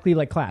 exactly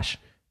like Clash.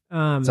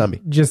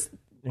 Zombie. Just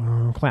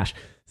Clash.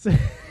 So,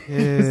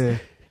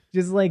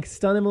 just like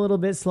stun him a little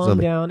bit, slow him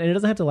down, and it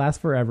doesn't have to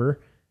last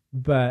forever.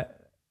 But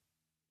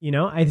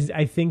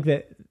I think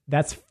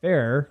that's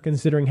fair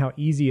considering how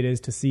easy it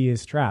is to see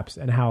his traps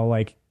and how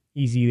like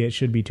easy it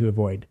should be to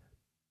avoid.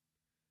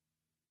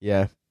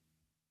 Yeah.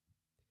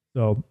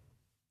 So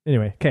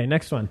anyway, okay,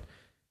 next one.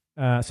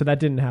 So that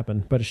didn't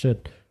happen, but it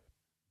should.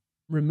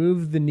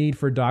 Remove the need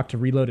for Doc to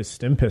reload his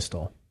stim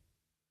pistol.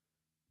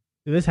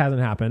 So this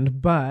hasn't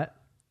happened, but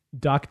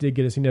Doc did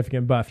get a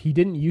significant buff. He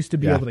didn't used to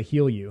be able to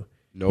heal you.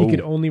 No. He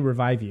could only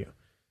revive you.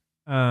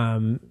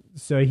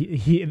 So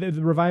the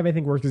revive I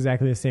think works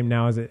exactly the same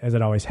now as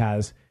it always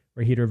has,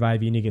 where he'd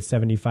revive you and you get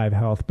 75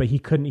 health, but he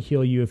couldn't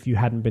heal you if you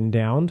hadn't been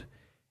downed,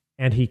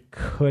 and he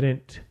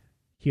couldn't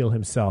heal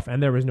himself,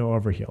 and there was no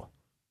overheal.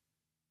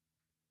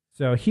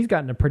 So he's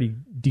gotten a pretty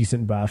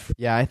decent buff.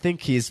 Yeah, I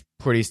think he's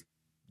pretty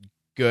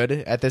good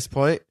at this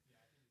point.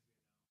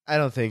 I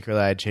don't think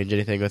really I'd change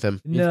anything with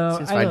him. No,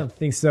 I don't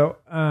think so.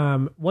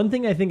 One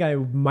thing I think I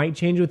might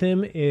change with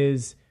him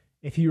is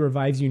if he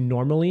revives you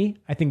normally,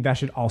 I think that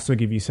should also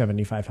give you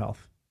 75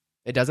 health.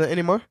 It doesn't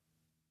anymore?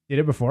 Did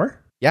it before?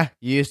 Yeah,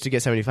 you used to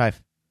get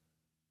 75.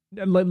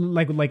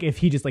 Like if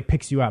he just like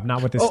picks you up,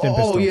 not with his stim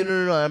pistol. Oh, yeah,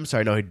 no. I'm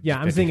sorry. No,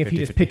 I'm saying if he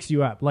just picks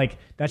you up, like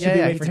that should be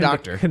a way for him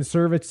to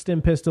conserve a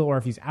stim pistol, or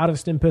if he's out of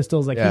stim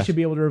pistols, like he should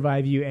be able to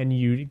revive you and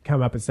you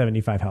come up at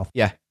 75 health.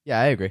 Yeah,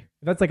 I agree.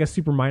 That's like a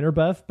super minor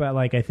buff, but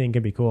like I think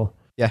it'd be cool.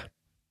 Yeah.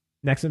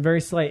 Next, a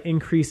very slight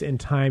increase in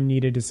time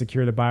needed to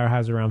secure the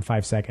biohazard around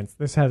 5 seconds.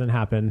 This hasn't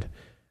happened.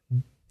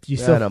 Do you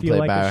still feel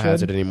like I don't play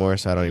biohazard anymore,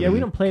 so I don't even Yeah, we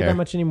don't play care. that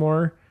much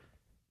anymore.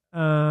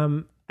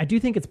 I do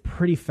think it's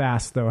pretty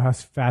fast, though, how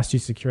fast you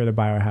secure the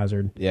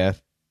biohazard. Yeah.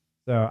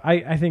 So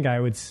I think I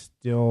would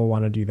still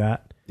want to do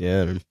that.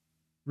 Yeah.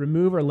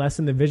 Remove or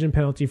lessen the vision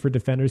penalty for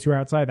defenders who are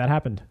outside. That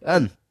happened.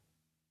 Done.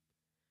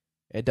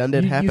 It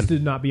did happen. You used to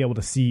not be able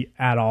to see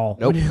at all.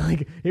 Nope.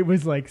 It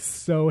was like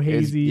so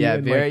hazy. It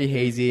was, very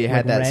hazy. It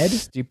had that red?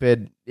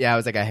 stupid... Yeah, it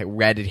was like a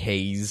red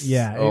haze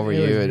over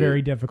you. It was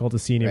very difficult to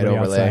see anybody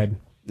outside.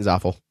 It was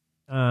awful.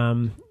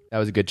 That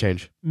was a good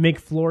change. Make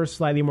floors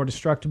slightly more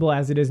destructible.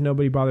 As it is,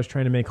 nobody bothers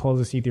trying to make holes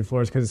to see through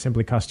floors because it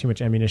simply costs too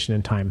much ammunition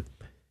and time.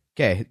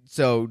 Okay,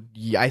 so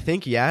I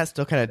think, it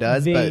still kind of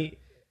does, but...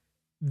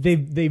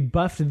 They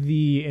buffed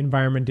the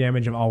environment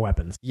damage of all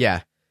weapons.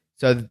 Yeah.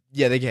 So,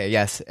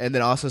 yes. And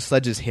then also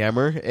Sledge's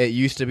hammer. It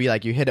used to be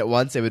like you hit it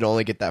once, it would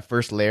only get that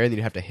first layer, and then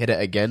you'd have to hit it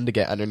again to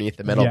get underneath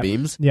the metal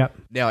beams. Yep.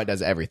 Now it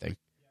does everything.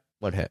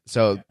 One hit.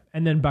 So...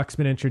 And then Buck's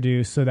been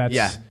introduced, so that's...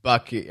 Yeah,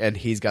 Buck, and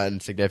he's gotten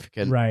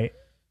significant. Right.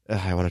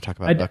 I want to talk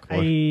about Buck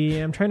more.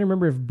 I'm trying to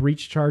remember if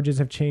breach charges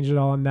have changed at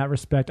all in that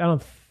respect. I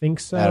don't think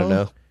so. I don't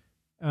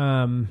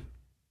know.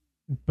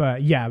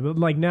 But yeah,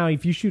 like now,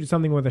 if you shoot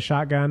something with a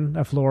shotgun,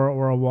 a floor,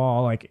 or a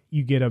wall, like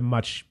you get a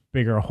much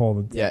bigger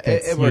hole. Yeah,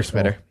 it works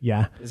better.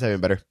 Yeah, it's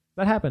even better.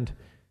 That happened.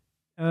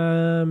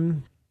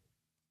 The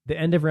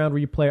end of round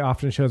replay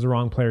often shows the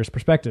wrong player's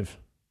perspective.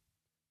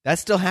 That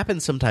still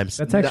happens sometimes.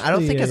 That's actually I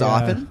don't think as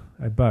often.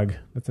 A bug.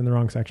 That's in the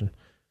wrong section.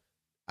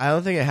 I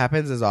don't think it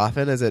happens as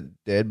often as it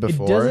did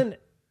before. It doesn't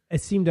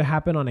seem to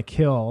happen on a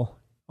kill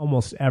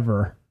almost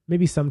ever.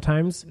 Maybe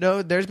sometimes.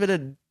 No, there's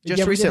been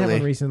just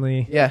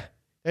recently. Yeah.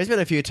 There's been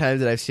a few times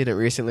that I've seen it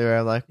recently where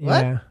I'm like,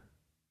 what?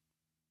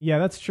 Yeah,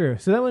 that's true.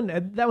 So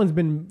that one's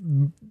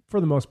been,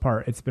 for the most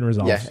part, it's been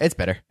resolved. Yeah, it's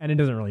better. And it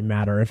doesn't really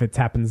matter if it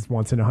happens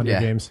once in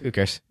 100 games. Who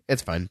cares?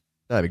 It's fine.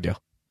 Not a big deal.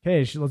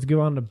 Okay, let's go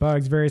on to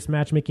bugs. Various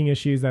matchmaking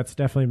issues. That's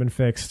definitely been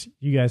fixed.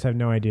 You guys have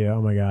no idea.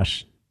 Oh my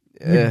gosh.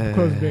 The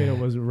closed beta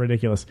was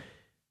ridiculous.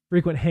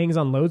 Frequent hangs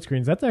on load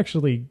screens. That's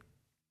actually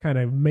kind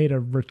of made a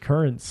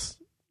recurrence.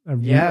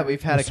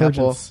 We've had a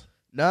couple.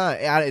 No,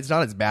 it's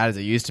not as bad as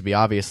it used to be,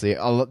 obviously.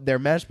 Their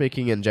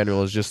matchmaking in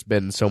general has just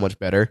been so much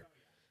better.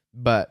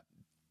 But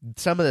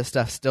some of this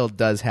stuff still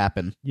does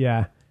happen.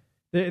 Yeah.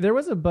 There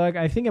was a bug.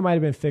 I think it might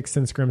have been fixed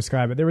since Grim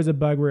Sky, but there was a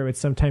bug where it would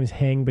sometimes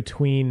hang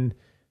between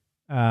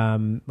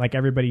like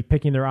everybody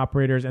picking their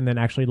operators and then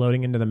actually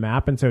loading into the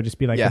map. And so it'd just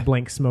be like a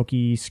blank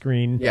smoky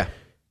screen. Yeah.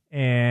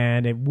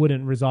 And it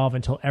wouldn't resolve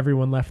until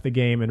everyone left the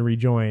game and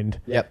rejoined.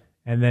 Yep.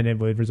 And then it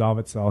would resolve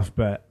itself.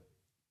 But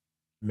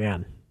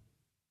man.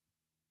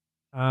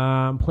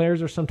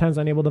 Players are sometimes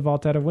unable to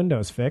vault out of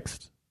windows.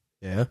 Fixed.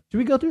 Yeah. Should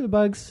we go through the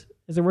bugs?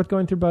 Is it worth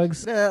going through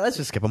bugs? Nah, let's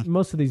just skip them.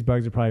 Most of these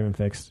bugs are probably been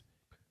fixed.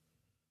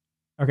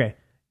 Okay.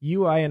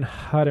 UI and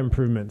HUD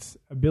improvements.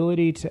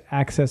 Ability to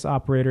access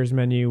operators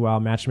menu while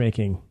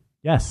matchmaking.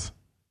 Yes.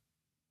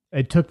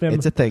 It took them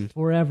it's a thing.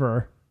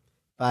 Forever.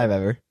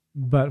 Ever.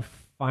 But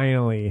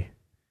finally,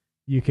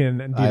 you can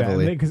do that.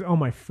 Because, oh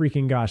my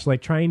freaking gosh.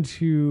 Like trying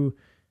to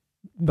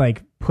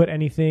like put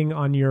anything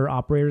on your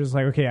operators is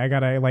like, okay, I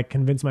gotta like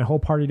convince my whole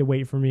party to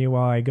wait for me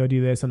while I go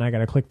do this, and I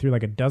gotta click through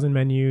like a dozen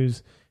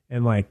menus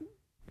and like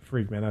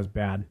freak, man, that was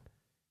bad.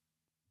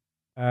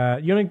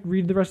 You want to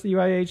read the rest of the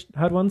UI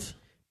HUD ones?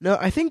 No,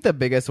 I think the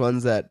biggest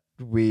ones that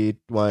we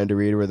wanted to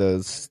read were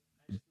those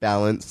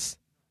balance.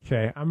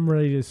 Okay, I'm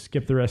ready to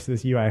skip the rest of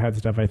this UI HUD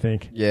stuff, I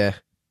think. Yeah.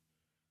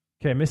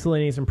 Okay,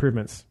 miscellaneous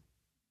improvements.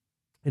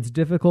 It's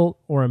difficult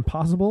or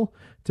impossible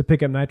to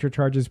pick up nitro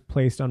charges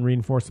placed on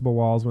reinforceable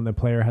walls when the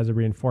player has a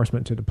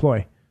reinforcement to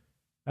deploy.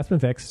 That's been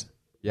fixed.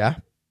 Yeah?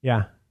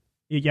 Yeah.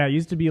 It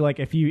used to be like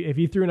if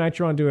you threw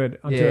nitro onto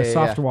a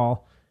soft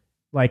wall,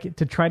 like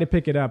to try to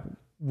pick it up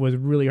was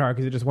really hard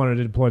because it just wanted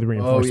to deploy the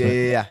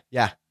reinforcement.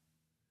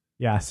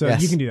 Yeah, so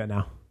you can do that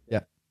now.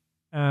 Yeah.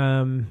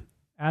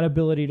 Add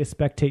ability to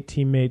spectate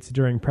teammates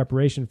during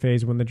preparation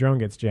phase when the drone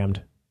gets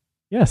jammed.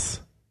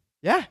 Yes.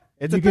 Yeah.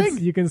 It's a thing.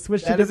 You can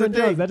switch to different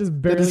drones. That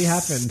just barely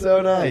happened.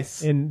 So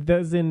nice. And that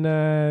was in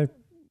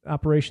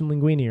Operation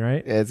Linguini,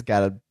 right?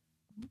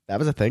 That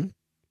was a thing.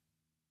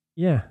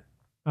 Yeah.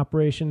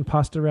 Operation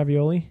Pasta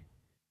Ravioli.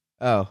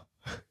 Oh.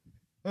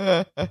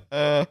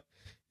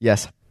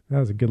 Yes. That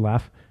was a good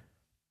laugh.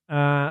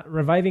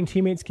 Reviving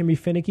teammates can be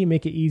finicky,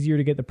 make it easier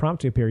to get the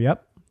prompt to appear.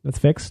 Yep. That's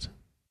fixed.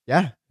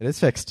 Yeah, it is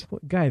fixed.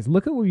 Guys,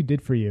 look at what we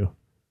did for you.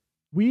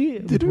 We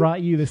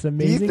brought you this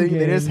amazing game.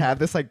 They just have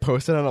this like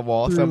posted on a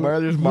wall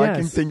somewhere? There's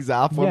marking things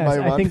off one by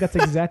one. I think that's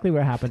exactly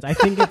what happens. I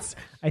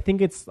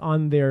think it's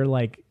on their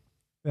like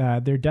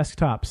their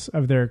desktops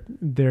of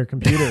their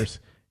computers,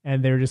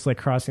 and they're just like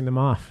crossing them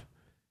off.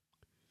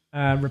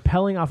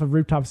 Rappelling off of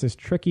rooftops is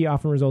tricky,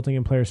 often resulting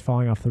in players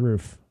falling off the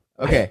roof.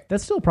 Okay,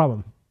 that's still a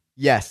problem.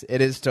 Yes,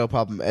 it is still a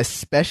problem,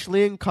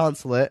 especially in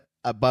Consulate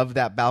above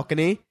that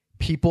balcony.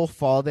 People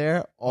fall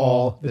there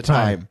all the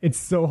time. It's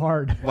so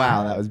hard.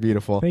 Wow, that was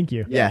beautiful. Thank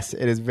you. Yes,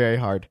 it is very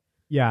hard.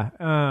 Yeah.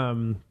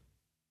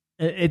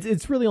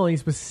 It's really only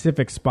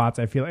specific spots,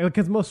 I feel like,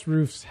 because most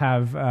roofs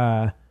have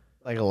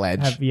like a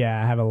ledge.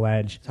 Have a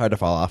ledge. It's hard to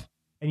fall off.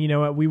 And you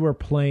know what? We were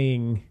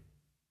playing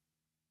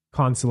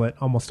Consulate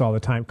almost all the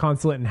time.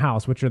 Consulate and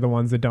House, which are the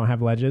ones that don't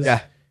have ledges.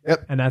 Yeah.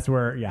 Yep. And that's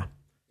where,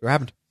 what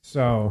happened.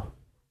 So,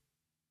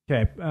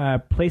 okay.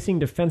 Placing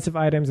defensive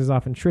items is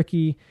often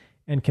tricky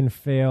and can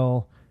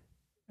fail.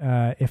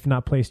 If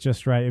not placed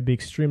just right, it would be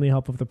extremely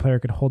helpful if the player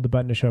could hold the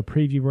button to show a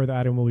preview where the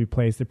item will be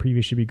placed. The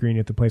preview should be green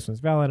if the placement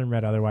is valid and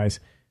red otherwise.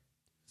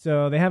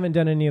 So they haven't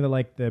done any of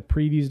the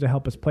previews to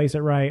help us place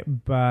it right,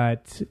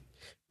 but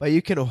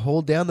you can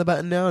hold down the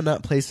button now and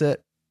not place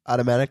it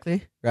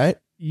automatically, right?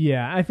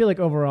 Yeah, I feel like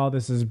overall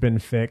this has been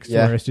fixed,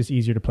 where it's just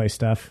easier to place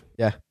stuff.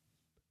 Yeah.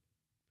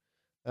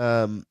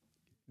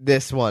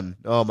 This one,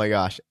 oh my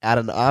gosh, add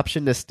an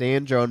option to stay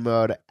in drone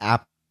mode.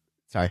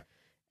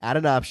 Add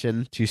an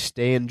option to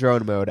stay in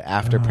drone mode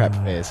after prep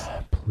phase.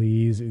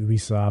 Please,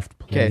 Ubisoft,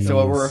 please. Okay, so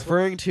what we're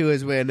referring to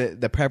is when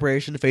the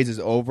preparation phase is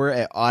over,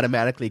 it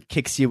automatically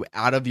kicks you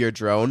out of your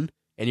drone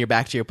and you're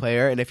back to your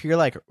player. And if you're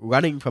like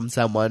running from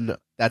someone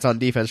that's on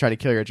defense trying to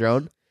kill your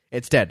drone,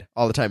 it's dead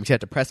all the time. You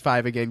have to press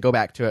 5 again, go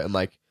back to it, and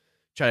like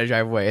try to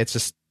drive away. It's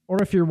just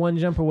Or if you're one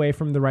jump away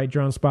from the right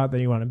drone spot that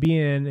you want to be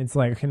in, it's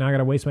like, okay, now I got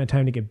to waste my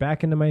time to get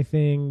back into my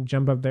thing,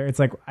 jump up there. It's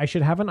like I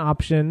should have an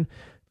option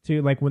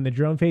to, like, when the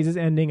drone phase is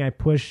ending, I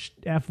push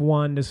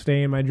F1 to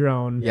stay in my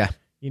drone. Yeah.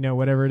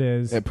 Whatever it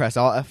is. Press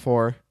Alt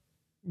F4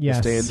 to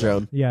stay in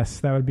drone. Yes,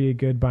 that would be a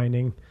good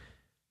binding.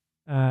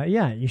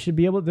 You should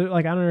be able to,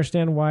 like, I don't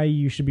understand why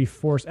you should be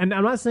forced. And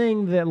I'm not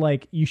saying that,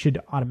 like, you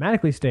should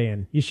automatically stay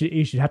in. You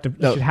should have to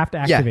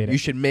activate it. You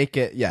should make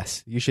it,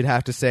 yes. You should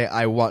have to say,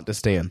 I want to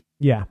stay in.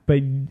 Yeah, but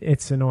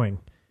it's annoying.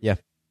 Yeah.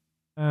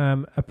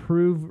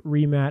 Approve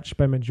rematch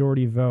by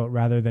majority vote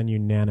rather than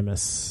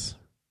unanimous.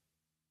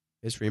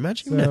 Is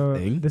rematching a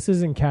thing? This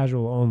isn't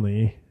casual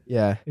only.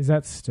 Yeah. Is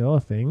that still a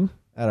thing?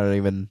 I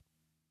don't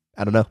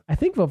know. I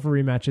think vote for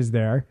rematch is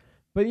there.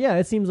 But yeah,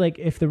 it seems like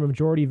if the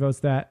majority votes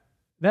that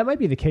might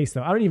be the case,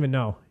 though. I don't even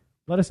know.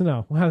 Let us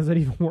know. How does that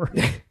even work?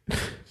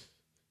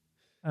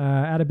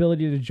 Add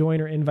ability to join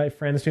or invite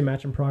friends to a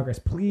match in progress.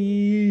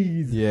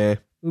 Please. Yeah.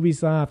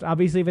 Ubisoft.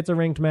 Obviously, if it's a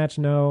ranked match,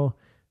 no.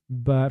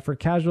 But for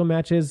casual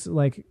matches,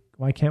 like,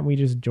 why can't we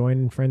just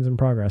join friends in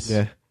progress?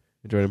 Yeah.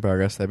 Join in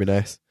progress. That'd be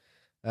nice.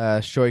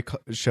 Show.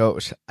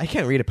 I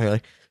can't read,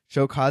 apparently.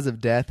 Show cause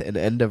of death and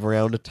end of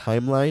round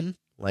timeline.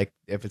 Like,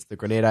 if it's the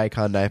grenade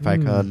icon, knife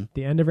icon.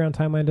 The end of round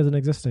timeline doesn't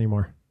exist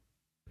anymore.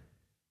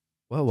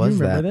 What was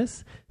that? Do you remember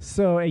this?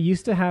 So it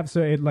used to have,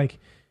 like,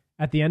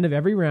 at the end of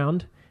every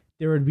round,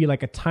 there would be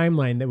like a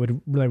timeline that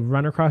would like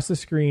run across the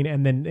screen,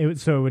 and then there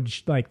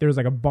was like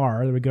a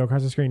bar that would go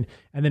across the screen,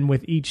 and then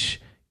with each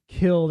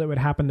kill that would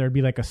happen, there'd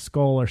be like a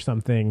skull or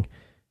something.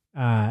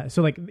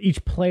 So like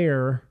each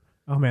player,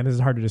 oh man, this is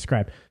hard to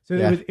describe. So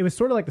it was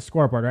sort of like the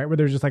scoreboard, right? Where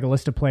there's just like a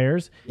list of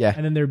players,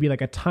 and then there'd be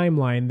like a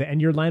timeline, and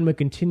your line would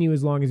continue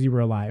as long as you were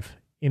alive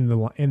in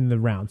the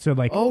round. So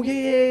like, oh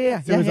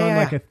yeah. So it was on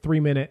like a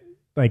 3-minute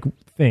like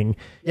thing,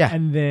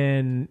 and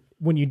then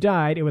when you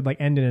died, it would like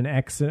end in an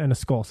X and a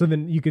skull. So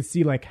then you could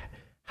see like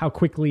how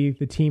quickly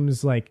the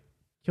teams like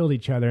killed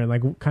each other, and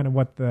like kind of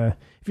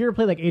if you ever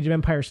played like Age of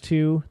Empires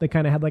 2, they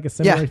kind of had like a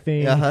similar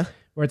thing where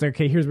it's like,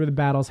 okay, here's where the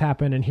battles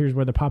happen and here's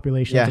where the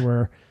populations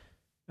were.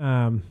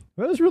 That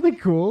was really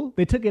cool.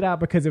 They took it out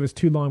because it was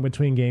too long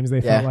between games. They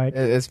felt like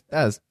it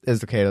was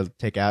okay to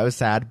take out. It was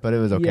sad, but it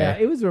was okay. Yeah,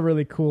 it was a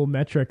really cool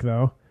metric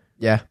though.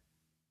 Yeah.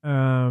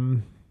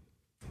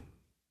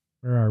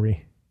 Where are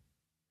we?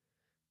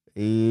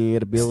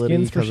 Ability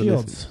skins for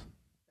shields.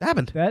 That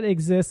happened. That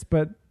exists,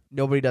 but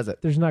nobody does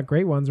it. There's not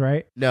great ones,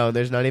 right? No,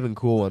 there's not even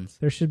cool ones.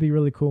 There should be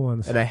really cool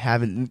ones. And I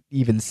haven't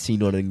even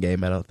seen one in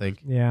game, I don't think.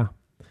 Yeah.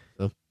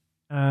 So.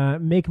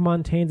 Make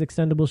Montaigne's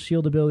extendable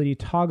shield ability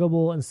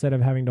toggleable instead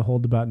of having to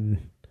hold the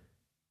button.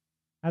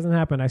 Hasn't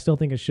happened. I still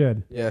think it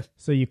should. Yeah.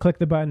 So you click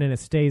the button and it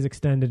stays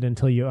extended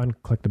until you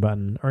unclick the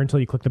button, or until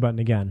you click the button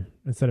again,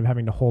 instead of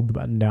having to hold the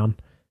button down.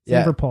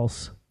 Same for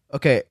Pulse.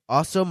 Okay,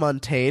 also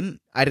Montaigne,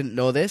 I didn't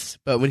know this,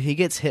 but when he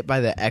gets hit by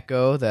the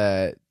Echo,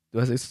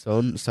 was it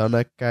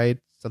Sonakai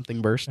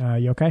something burst?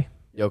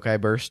 Yokai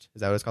burst,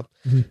 is that what it's called?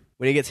 Mm-hmm.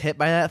 When he gets hit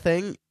by that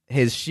thing,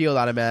 his shield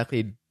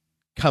automatically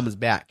comes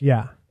back.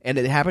 Yeah. And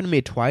it happened to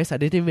me twice. I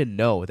didn't even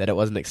know that it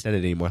wasn't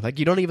extended anymore. Like,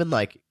 you don't even,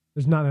 like...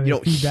 There's not any you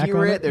don't feedback hear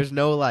on it. There's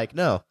no, like,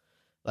 no.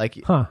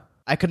 Like, I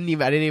didn't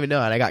even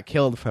know, and I got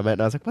killed from it,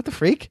 and I was like, what the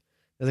freak?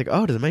 I was like,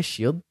 oh, does my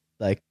shield,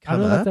 like, come I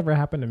don't know up? if that's ever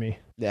happened to me.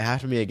 It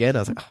happened to me again. I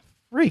was like, oh,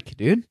 freak,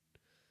 dude.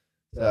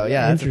 So,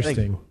 yeah, that's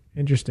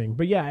Interesting.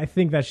 But yeah, I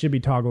think that should be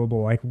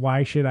toggleable. Like,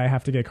 why should I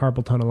have to get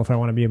carpal tunnel if I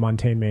want to be a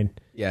Montaigne main?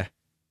 Yeah.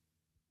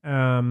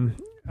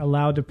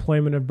 Allow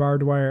deployment of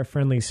barbed wire at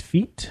friendlies'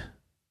 feet.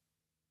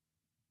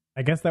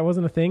 I guess that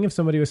wasn't a thing. If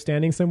somebody was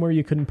standing somewhere,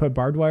 you couldn't put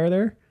barbed wire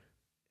there.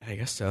 I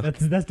guess so.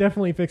 That's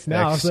definitely fixed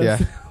now.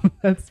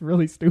 That's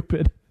really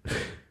stupid.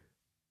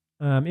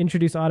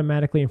 Introduce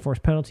automatically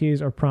enforced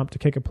penalties or prompt to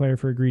kick a player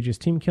for egregious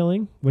team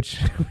killing, which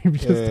we've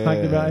just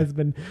talked about has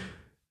been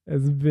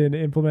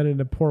implemented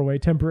in a poor way.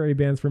 Temporary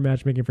bans for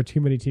matchmaking for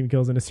too many team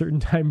kills in a certain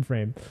time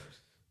frame.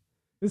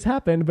 This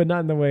happened, but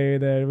not in the way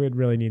that it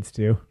really needs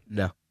to.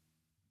 No.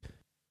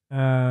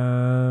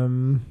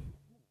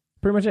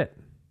 Pretty much it.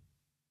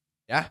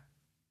 Yeah.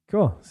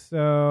 Cool.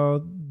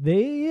 So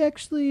they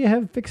actually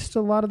have fixed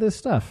a lot of this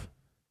stuff.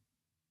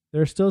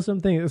 There's still some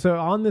things. So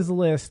on this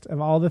list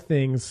of all the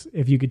things,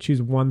 if you could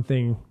choose one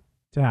thing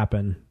to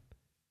happen,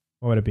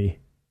 what would it be?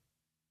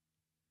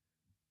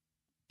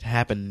 To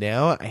happen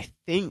now, I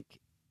think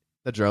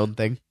the drone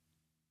thing.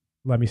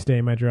 Let me stay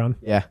in my drone.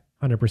 Yeah.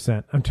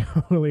 100%. I'm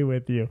totally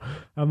with you.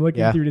 I'm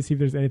looking through to see if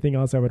there's anything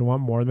else I would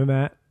want more than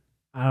that.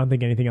 I don't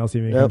think anything else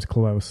even comes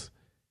close.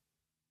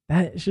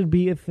 That should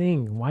be a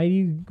thing. Why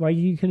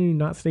can you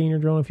not stay in your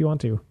drone if you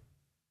want to?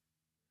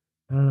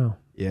 I don't know.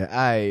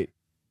 Yeah,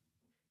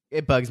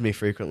 it bugs me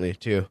frequently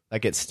too.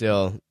 Like, it's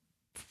still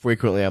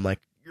frequently I'm like,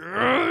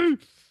 I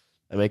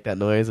make that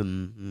noise,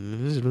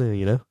 and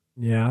you know.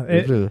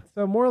 Yeah.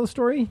 So moral of the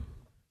story,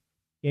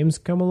 game's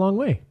come a long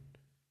way.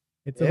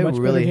 It's a much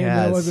really better game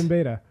than it was has. in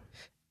beta.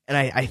 And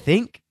I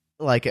think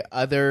like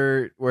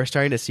we're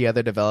starting to see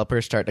other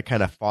developers start to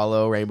kind of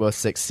follow Rainbow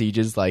Six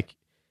Siege's like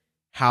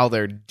how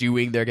they're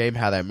doing their game,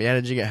 how they're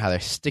managing it, how they're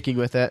sticking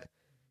with it.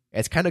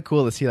 it's kind of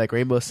cool to see like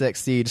Rainbow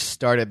Six Siege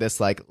started this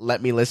like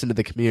let me listen to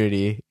the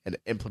community and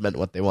implement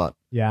what they want.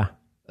 Yeah.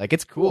 Like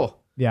it's cool.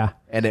 Yeah.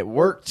 And it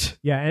worked.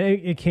 Yeah, and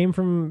it came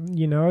from,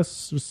 a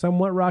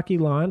somewhat rocky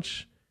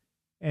launch,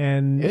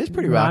 and it was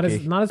pretty not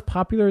rocky. Not as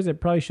popular as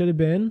it probably should have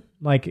been.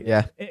 Like,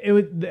 yeah, it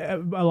was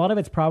a lot of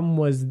its problem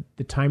was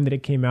the time that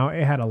it came out.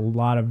 It had a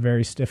lot of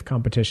very stiff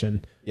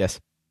competition. Yes.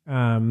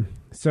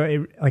 So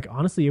it like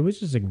honestly, it was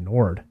just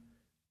ignored.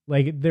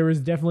 Like there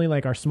was definitely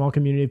like our small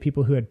community of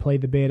people who had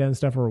played the beta and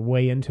stuff were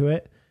way into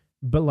it,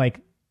 but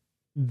like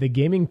the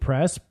gaming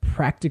press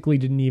practically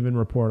didn't even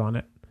report on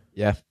it.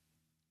 Yeah.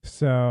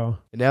 So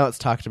and now it's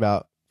talked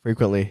about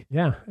frequently.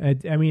 Yeah.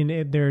 I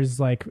mean, there's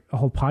like a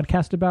whole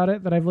podcast about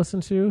it that I've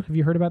listened to. Have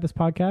you heard about this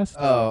podcast?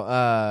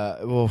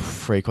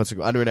 What's it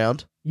called?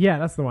 Unrenowned? Yeah,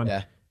 that's the one.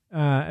 Yeah.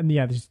 And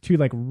yeah, there's two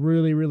like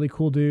really, really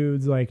cool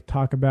dudes like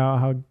talk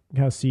about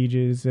how Siege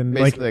is and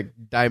basically like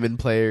diamond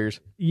players.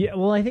 Yeah,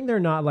 well, I think they're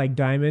not like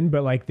diamond,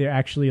 but like they're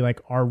actually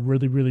like are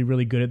really, really,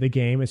 really good at the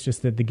game. It's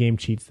just that the game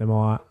cheats them a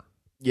lot.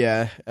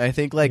 Yeah, I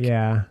think like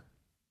yeah.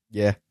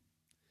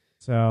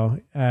 So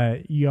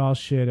you all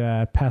should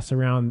pass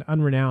around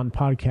Unrenowned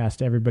podcast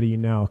to everybody you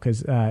know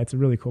because it's a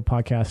really cool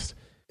podcast.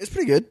 It's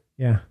pretty good.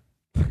 Yeah.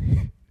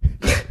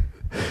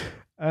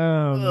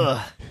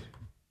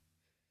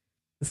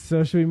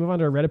 So should we move on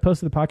to a Reddit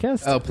post of the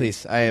podcast? Oh,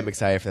 please. I am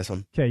excited for this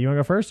one. Okay, you want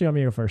to go first or you want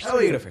me to go first? Oh,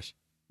 you go first.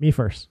 Me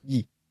first.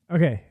 Yeah.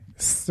 Okay,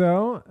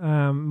 so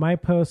my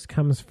post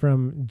comes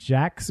from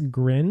Jack's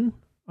Grin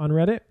on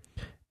Reddit.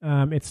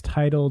 It's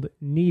titled,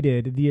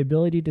 Needed, the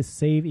ability to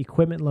save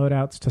equipment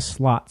loadouts to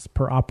slots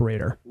per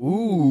operator.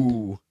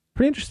 Ooh.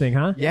 Pretty interesting,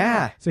 huh?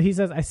 Yeah. So he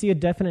says, I see a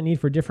definite need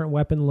for different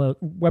weapon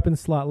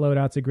slot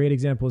loadouts. A great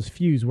example is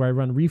Fuse, where I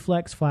run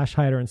Reflex, Flash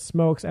Hider, and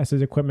Smokes as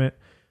his equipment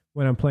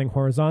when I'm playing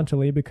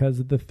horizontally because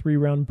the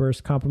 3-round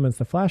burst complements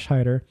the Flash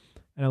Hider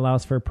and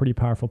allows for a pretty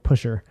powerful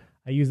pusher.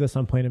 I use this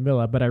on Plane and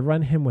Villa, but I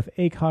run him with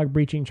ACOG,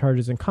 breaching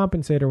charges, and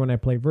compensator when I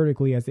play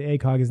vertically, as the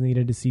ACOG is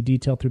needed to see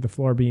detail through the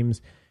floor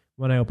beams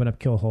when I open up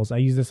kill holes. I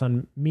use this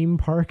on Meme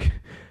Park,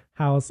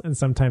 House, and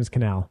sometimes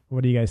Canal.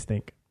 What do you guys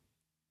think?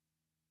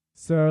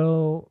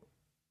 So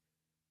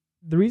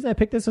the reason I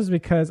picked this was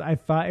because I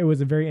thought it was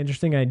a very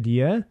interesting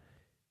idea.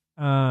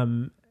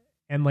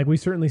 And like we've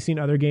certainly seen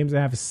other games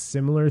that have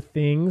similar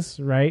things,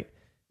 right?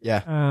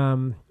 Yeah.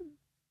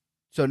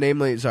 So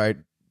namely,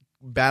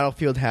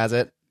 Battlefield has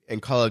it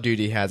and Call of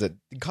Duty has it.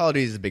 Call of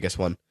Duty is the biggest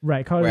one.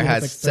 Right. Call of Duty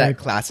has like set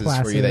classes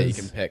for you that you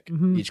can pick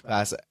Mm-hmm. each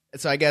class.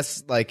 So I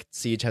guess like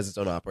Siege has its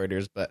own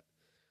operators, but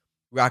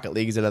Rocket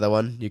League is another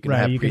one. You can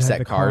have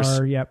preset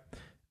cars. Yep.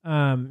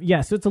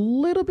 Yeah, so it's a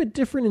little bit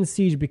different in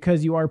Siege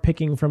because you are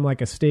picking from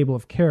like a stable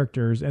of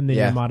characters and then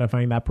you're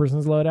modifying that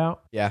person's loadout.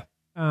 Yeah.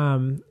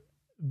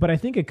 But I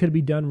think it could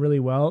be done really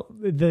well.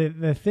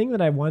 The thing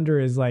that I wonder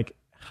is like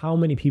how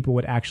many people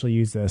would actually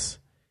use this?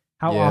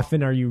 How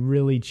often are you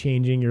really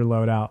changing your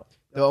loadout?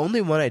 The only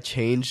one I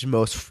change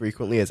most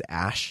frequently is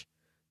Ash.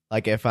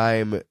 Like if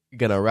I'm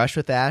gonna rush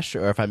with Ash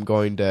or if I'm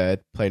going to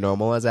play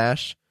normal as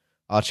Ash,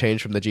 I'll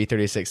change from the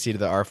G36C to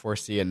the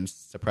R4C and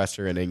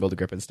suppressor and angled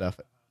grip and stuff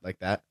like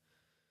that.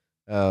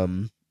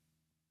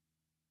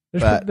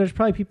 There's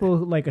probably people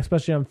who, like,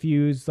 especially on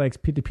Fuse,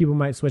 like people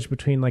might switch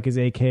between like his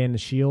AK and the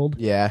shield.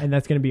 Yeah, and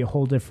that's going to be a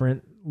whole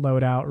different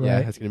loadout, right? Yeah,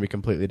 it's going to be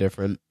completely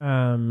different.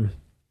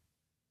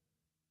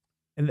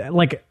 And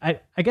like I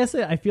guess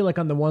I feel like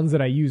on the ones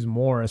that I use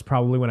more is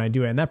probably when I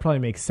do it, and that probably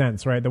makes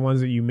sense, right? The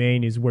ones that you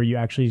main is where you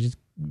actually just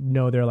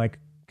know they're like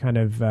kind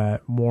of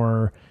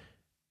more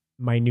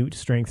minute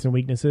strengths and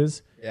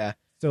weaknesses. Yeah.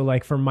 So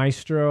like for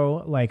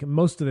Maestro, like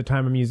most of the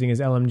time I'm using his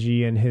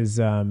LMG and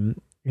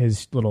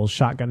his little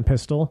shotgun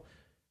pistol,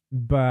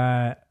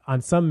 but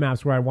on some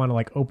maps where I want to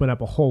like open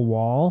up a whole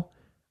wall,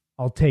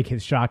 I'll take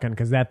his shotgun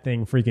because that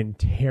thing freaking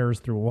tears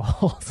through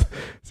walls.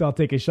 So I'll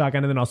take his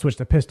shotgun and then I'll switch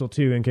to pistol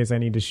too in case I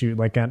need to shoot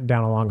like down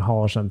a long hall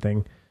or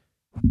something.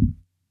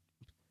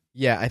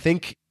 Yeah, I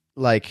think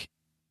like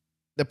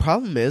the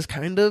problem is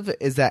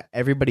that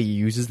everybody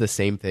uses the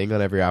same thing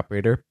on every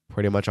operator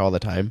pretty much all the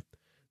time.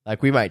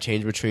 Like we might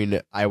change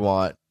between I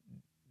want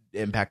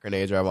impact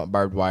grenades or I want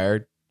barbed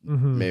wire,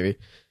 maybe.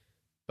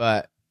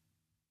 But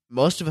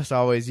most of us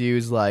always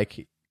use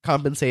like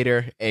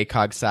compensator,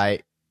 ACOG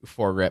sight,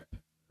 foregrip.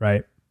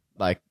 Right.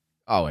 Like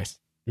always.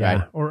 Yeah.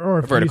 Right? Or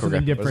if vertical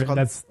something grip. different,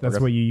 that's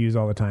what you use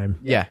all the time.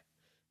 Yeah.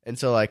 And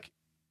so like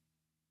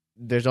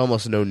there's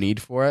almost no need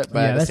for it,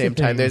 but at the same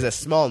time there's a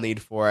small need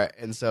for it,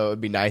 and so it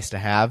would be nice to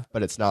have,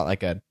 but it's not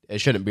like it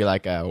shouldn't be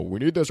like we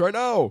need this right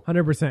now.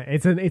 100%.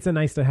 It's a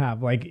nice to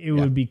have. Like it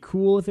would be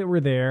cool if it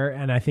were there,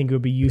 and I think it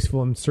would be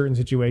useful in certain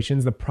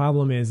situations. The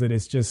problem is that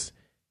it's just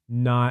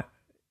not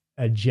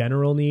a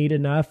general need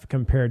enough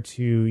compared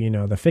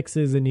to, the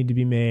fixes that need to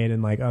be made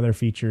and like other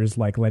features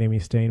like letting me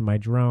stay in my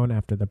drone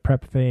after the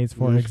prep phase,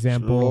 for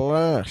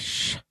example.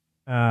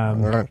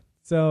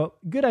 So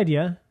good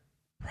idea.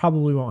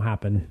 Probably won't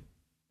happen.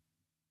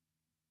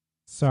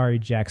 Sorry,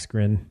 Jack's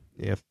Grin.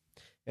 Yeah.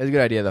 It's a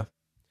good idea though.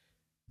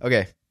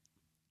 Okay.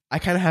 I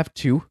kind of have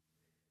two,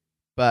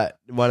 but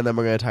one of them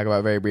we're going to talk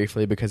about very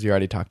briefly because we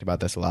already talked about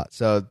this a lot.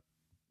 So,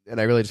 and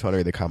I really just want to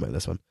read the comment on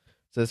this one.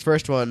 So this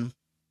first one,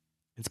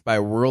 it's by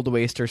World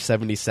Waster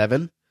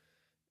 77,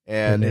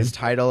 and his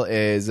title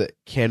is,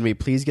 "Can we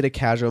please get a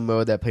casual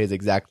mode that plays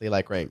exactly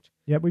like ranked?"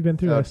 Yep, we've been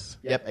through this.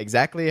 Yep,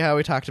 exactly how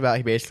we talked about.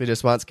 He basically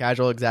just wants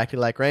casual exactly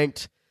like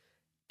ranked.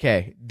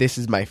 Okay, this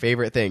is my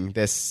favorite thing.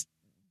 This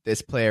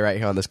player right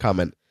here on this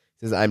comment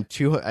says, I'm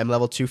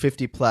level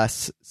 250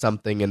 plus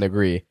something and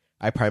agree.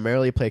 I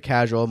primarily play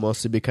casual,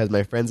 mostly because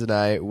my friends and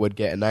I would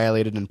get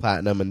annihilated in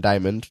platinum and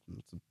diamond.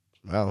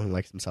 Well, he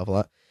likes himself a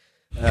lot.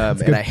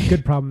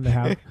 Good problem to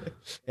have.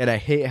 And I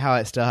hate how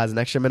it still has an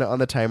extra minute on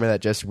the timer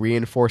that just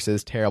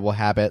reinforces terrible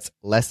habits,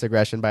 less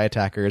aggression by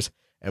attackers,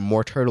 and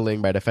more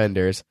turtling by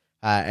defenders.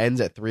 Ends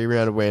at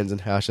 3-round wins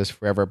and how it's just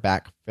forever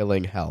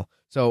backfilling hell.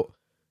 So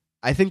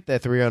I think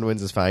that 3-round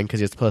wins is fine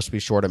because it's supposed to be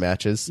shorter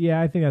matches.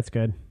 Yeah, I think that's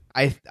good.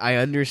 I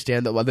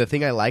understand that. Well, the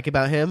thing I like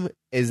about him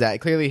is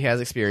that clearly he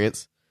has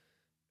experience,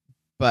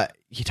 but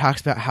he talks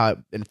about how it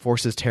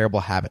enforces terrible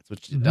habits,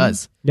 which it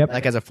does. Yep.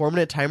 Like as a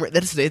 4-minute timer,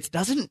 it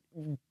doesn't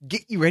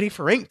get you ready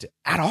for ranked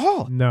at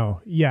all.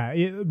 No. Yeah,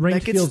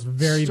 ranked feels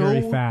very,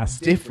 very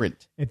fast.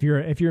 Different. If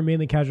you're a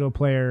mainly casual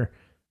player,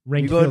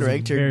 ranked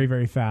feels very,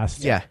 very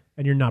fast. Yeah.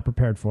 And you're not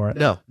prepared for it.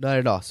 No, not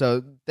at all.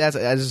 So that's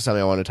just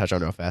something I want to touch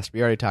on real fast.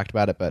 We already talked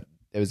about it, but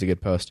it was a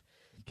good post.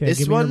 Okay,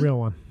 give me a real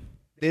one.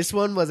 This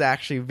one was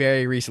actually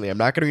very recently. I'm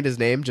not going to read his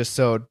name just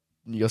so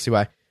you'll see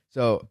why.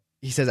 So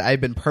he says, I've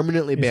been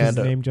permanently banned. Is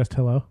his name just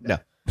hello? No.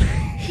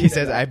 He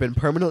says, I've been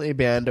permanently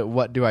banned.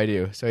 What do I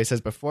do? So he says,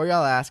 before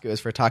y'all ask, it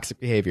was for toxic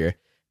behavior.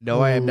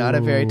 No, I am not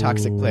a very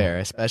toxic player,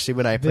 especially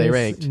when I play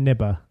ranked.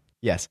 Nibba.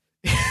 Yes.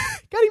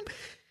 Got him.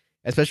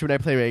 Especially when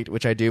I play ranked,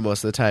 which I do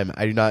most of the time.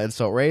 I do not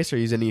insult race or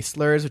use any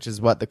slurs, which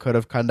is what the code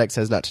of conduct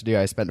says not to do.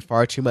 I spent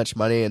far too much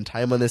money and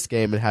time on this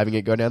game, and having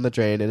it go down the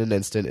drain in an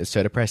instant is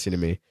so depressing to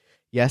me.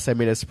 Yes, I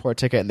made a support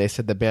ticket, and they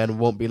said the ban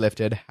won't be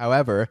lifted.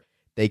 However,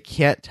 they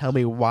can't tell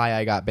me why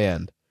I got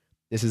banned.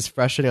 This is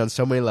frustrating on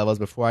so many levels.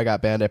 Before I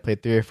got banned, I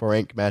played 3 or 4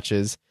 ranked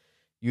matches,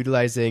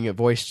 utilizing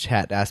voice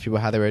chat to ask people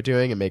how they were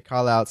doing and make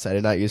call-outs. I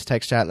did not use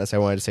text chat unless I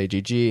wanted to say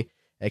GG.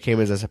 It came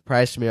as a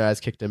surprise to me. I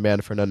was kicked and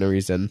banned for no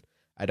reason.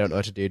 I don't know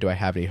what to do. Do I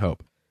have any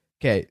hope?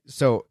 Okay,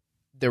 so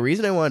the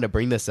reason I wanted to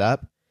bring this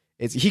up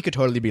is he could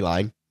totally be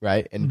lying,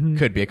 right? And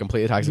could be a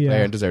completely toxic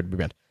player and deserve to be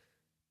banned.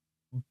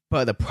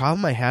 But the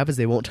problem I have is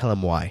they won't tell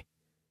him why.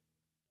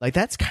 Like,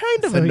 that's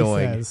kind of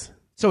annoying.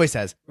 So he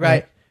says,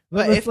 right?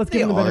 But let's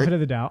give him the benefit of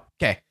the doubt.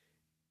 Okay.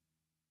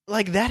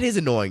 Like, that is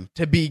annoying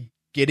to be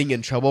getting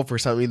in trouble for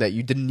something that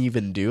you didn't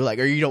even do, like,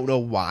 or you don't know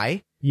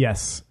why.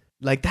 Yes.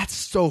 Like, that's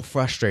so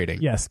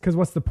frustrating. Yes, because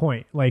what's the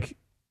point? Like,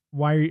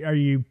 why are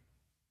you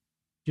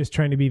just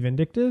trying to be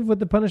vindictive with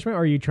the punishment,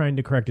 or are you trying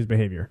to correct his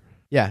behavior?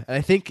 Yeah, and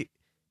I think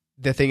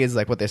the thing is,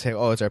 like, what they say,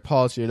 oh, it's our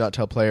policy to not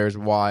tell players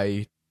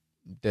why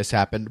this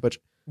happened, but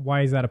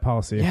why is that a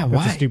policy? Yeah, that's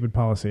why? a stupid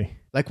policy.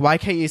 Like, why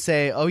can't you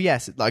say, oh,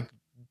 yes, like,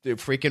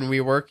 freaking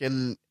we work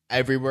in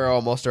everywhere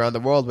almost around the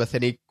world with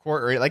any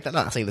court, or like, I'm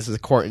not saying this is a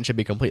court and should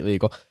be completely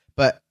legal,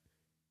 but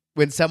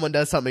when someone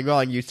does something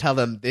wrong, you tell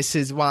them, this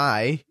is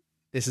why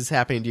this is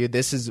happening to you,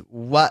 this is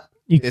what,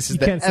 this is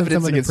the evidence against you. You can't send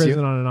someone to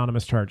prison on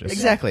anonymous charges.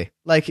 Exactly.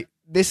 Like,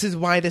 this is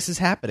why this is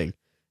happening.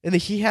 And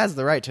he has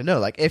the right to know.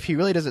 Like, if he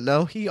really doesn't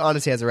know, he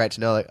honestly has the right to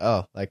know, like,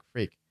 oh, like,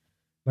 freak.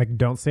 Like,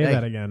 don't say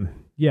that again.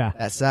 Yeah.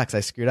 That sucks. I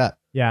screwed up.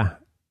 Yeah.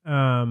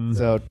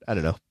 So, I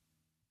don't know.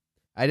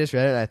 I just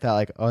read it and I thought,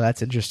 like, oh,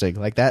 that's interesting.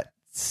 Like, that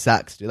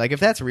sucks, dude. Like, if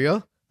that's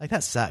real, like,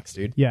 that sucks,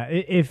 dude. Yeah.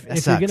 If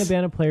you're going to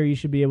ban a player, you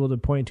should be able to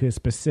point to a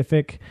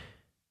specific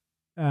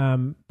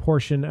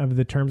portion of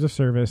the terms of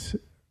service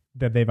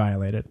that they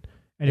violated.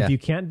 And if you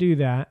can't do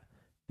that,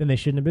 then they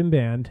shouldn't have been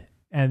banned.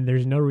 And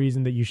there's no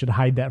reason that you should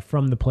hide that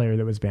from the player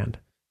that was banned.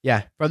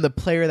 Yeah, from the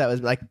player that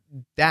was, like,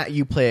 that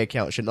Uplay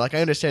account shouldn't. Like,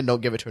 I understand don't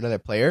give it to another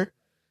player,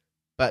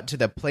 but to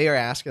the player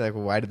asking, like,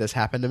 well, why did this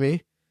happen to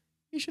me?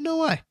 You should know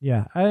why.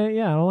 Yeah, I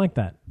don't like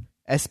that.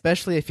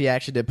 Especially if he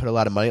actually did put a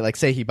lot of money. Like,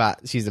 say he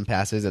bought season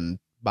passes and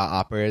bought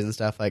operators and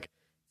stuff. Like,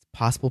 it's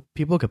possible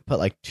people could put,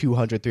 like,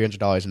 $200,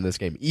 $300 in this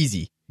game.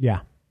 Easy.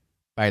 Yeah.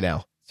 By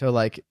now. So,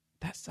 like,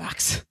 that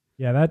sucks.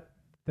 Yeah,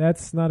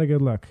 that's not a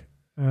good look.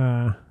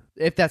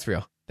 If that's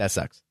real. That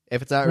sucks.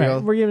 If it's not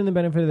real, we're giving the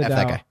benefit of the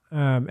doubt. That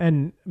guy.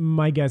 And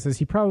my guess is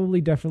he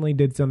probably definitely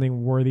did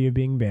something worthy of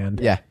being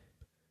banned. Yeah,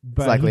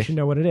 but he should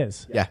know what it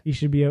is. Yeah, he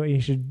should be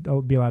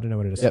allowed to know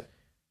what it is. Yep.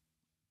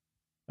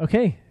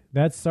 Okay,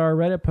 that's our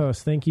Reddit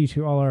post. Thank you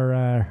to all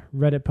our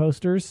Reddit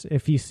posters.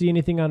 If you see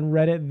anything on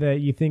Reddit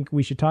that you think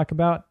we should talk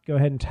about, go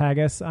ahead and tag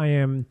us. I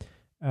am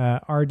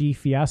RD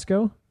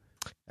Fiasco.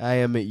 I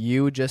am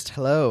you. Just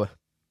hello.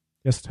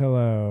 Just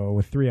hello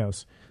with 3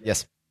 O's.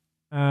 Yes.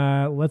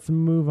 Let's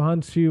move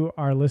on to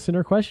our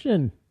listener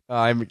question.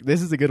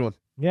 This is a good one.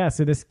 Yeah,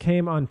 so this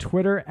came on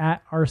Twitter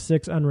at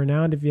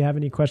R6Unrenowned. If you have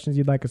any questions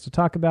you'd like us to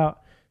talk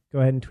about, go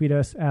ahead and tweet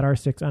us at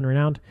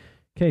R6Unrenowned.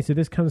 Okay, so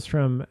this comes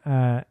from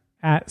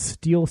at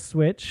Steel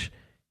Switch.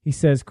 He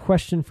says,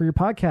 question for your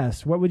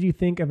podcast. What would you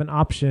think of an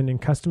option in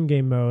custom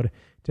game mode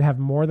to have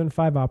more than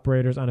 5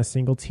 operators on a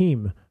single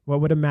team?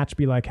 What would a match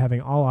be like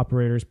having all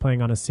operators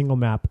playing on a single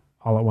map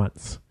all at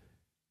once?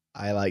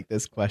 I like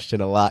this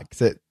question a lot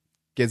because it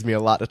gives me a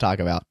lot to talk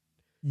about.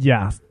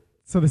 Yeah.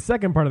 So the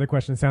second part of the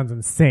question sounds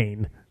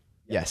insane.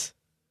 Yes.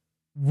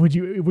 Would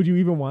you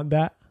even want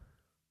that?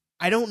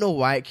 I don't know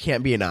why it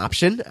can't be an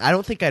option. I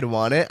don't think I'd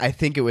want it. I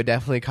think it would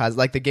definitely cause,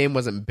 like, the game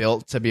wasn't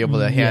built to be able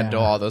to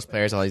handle all those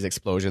players and all these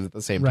explosions at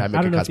the same time.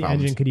 I don't know if the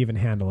engine could even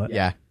handle it.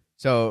 Yeah.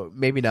 So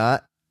maybe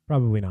not.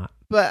 Probably not.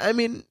 But I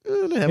mean,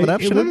 have an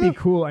option. It would be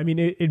cool. I mean,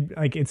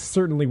 it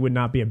certainly would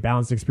not be a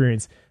balanced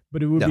experience,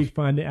 but it would be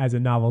fun as a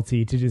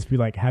novelty to just be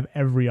like have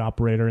every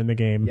operator in the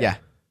game. Yeah.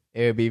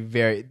 It would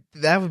be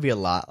that would be a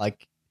lot.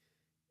 Like,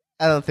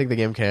 I don't think the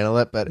game can handle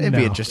it, but it'd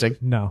be interesting.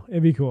 No,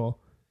 it'd be cool.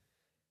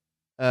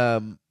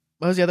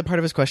 What was the other part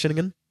of his question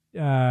again?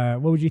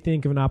 What would you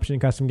think of an option in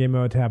custom game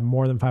mode to have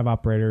more than 5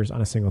 operators on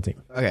a single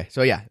team? Okay,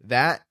 so yeah,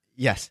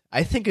 yes.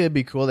 I think it would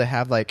be cool to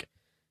have, like,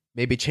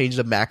 maybe change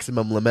the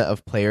maximum limit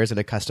of players in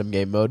a custom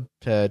game mode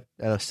to,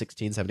 I don't know,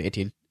 16, 17,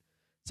 18.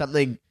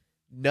 Something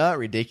not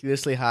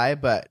ridiculously high,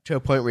 but to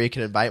a point where you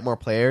can invite more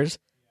players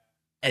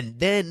and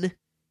then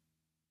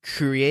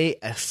create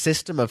a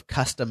system of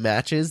custom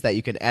matches that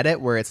you can edit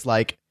where it's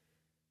like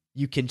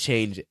you can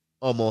change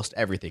almost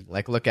everything.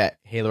 Like, look at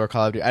Halo or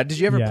Call of Duty. Did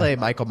you ever play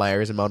Michael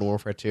Myers in Modern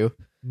Warfare 2?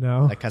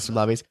 No. Like custom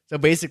lobbies. So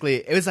basically,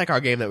 it was like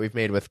our game that we've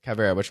made with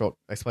Caveira, which we'll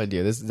explain to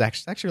you. This is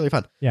actually really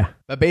fun. Yeah.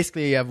 But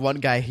basically, you have one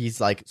guy, he's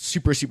like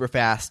super, super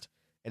fast,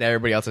 and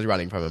everybody else is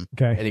running from him.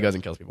 Okay. And he goes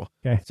and kills people.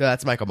 Okay. So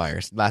that's Michael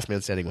Myers, last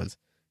man standing ones.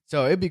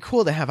 So it'd be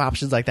cool to have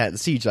options like that in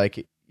Siege.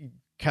 Like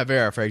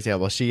Caveira, for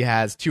example, she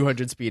has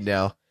 200 speed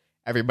now.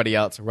 Everybody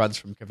else runs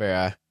from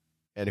Caveira,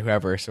 and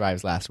whoever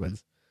survives last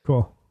wins.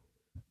 Cool.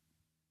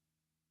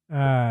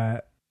 Yeah,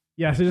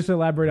 so just to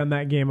elaborate on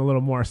that game a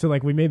little more. So,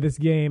 like, we made this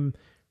game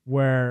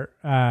where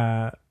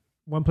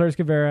one player is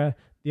Caveira,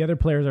 the other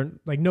players are,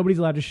 like, nobody's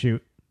allowed to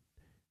shoot,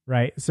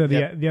 right? So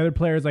the other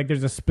players, like,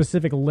 there's a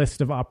specific list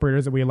of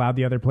operators that we allowed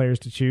the other players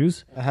to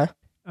choose.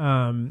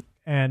 And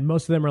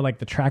most of them are, like,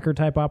 the tracker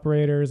type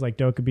operators, like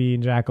Dokkaebi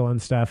and Jackal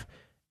and stuff.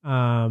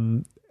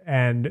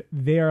 And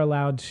they are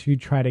allowed to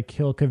try to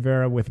kill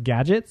Caveira with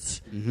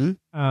gadgets,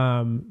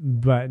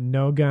 but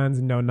no guns,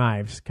 no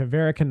knives.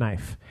 Caveira can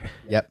knife.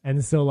 Yep.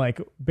 And so,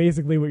 like,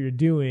 basically what you're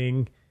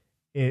doing,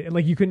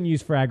 like, you couldn't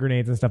use frag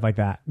grenades and stuff like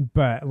that,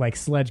 but, like,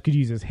 Sledge could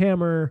use his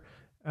hammer.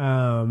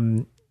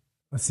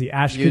 Let's see,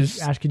 Ash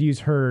could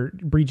use her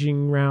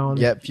breaching round.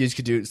 Yep, Fuse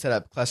could set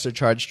up cluster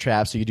charge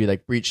traps, so you could do,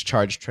 like, breach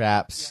charge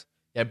traps.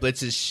 Yeah,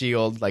 Blitz's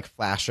shield, like,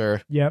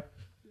 flasher. Yep.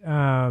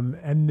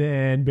 And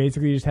then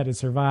basically you just had to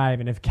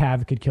survive, and if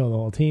Cav could kill the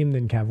whole team,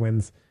 then Cav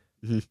wins.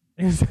 It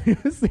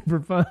was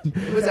super fun.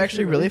 It was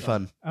actually really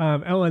fun.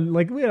 And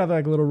like we had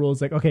like little rules,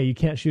 like, okay, you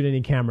can't shoot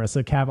any cameras,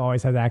 so Cav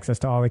always has access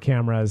to all the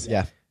cameras.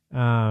 Yeah.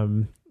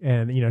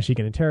 And she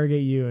can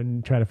interrogate you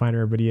and try to find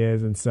where everybody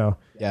is, and so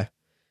yeah.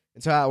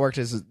 And so how it worked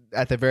is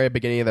at the very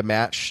beginning of the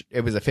match,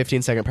 it was a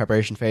 15-second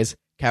preparation phase.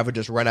 Cav would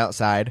just run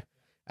outside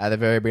at the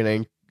very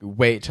beginning,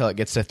 wait till it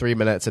gets to 3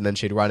 minutes, and then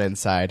she'd run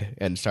inside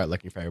and start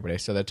looking for everybody.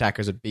 So the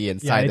attackers would be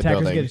inside the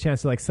building, get a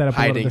chance to like set up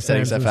hiding,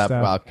 setting stuff up,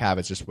 stuff. while Cav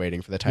is just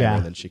waiting for the timer,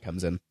 and then she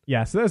comes in.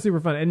 Yeah, so that was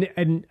super fun.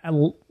 And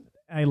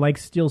I like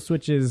Steel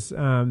Switch's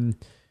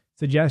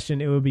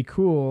suggestion. It would be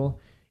cool,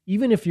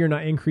 even if you're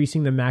not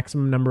increasing the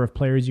maximum number of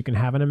players you can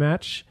have in a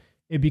match.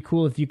 It'd be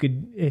cool if you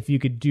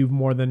could do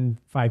more than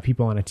 5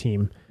 people on a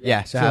team.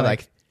 Yeah, so have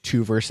like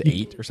 2 versus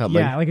 8 or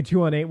something. Yeah, like a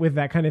 2-on-8 with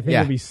that kind of thing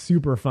would be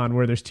super fun,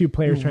 where there's 2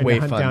 players trying to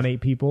hunt down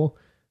 8 people.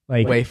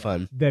 Like, way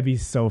fun. That'd be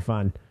so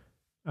fun.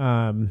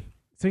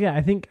 So yeah,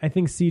 I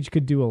think Siege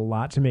could do a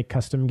lot to make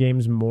custom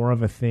games more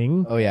of a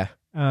thing. Oh yeah.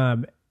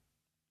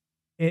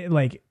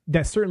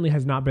 That certainly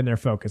has not been their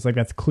focus. Like,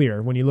 that's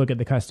clear when you look at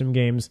the custom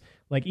games.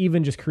 Like,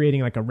 even just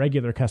creating like a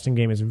regular custom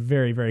game is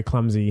very, very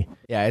clumsy.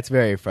 Yeah, it's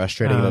very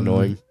frustrating and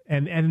annoying.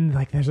 And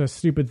like, there's a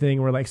stupid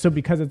thing where, like, so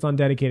because it's on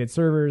dedicated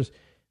servers,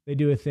 they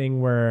do a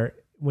thing where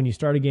when you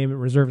start a game, it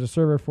reserves a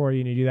server for you,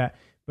 and you do that.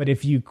 But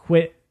if you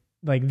quit,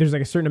 like, there's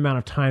like a certain amount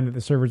of time that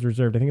the server's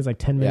reserved. I think it's like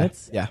 10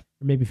 minutes, yeah,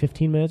 or maybe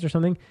 15 minutes or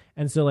something.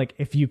 And so, like,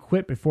 if you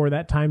quit before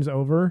that time's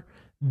over,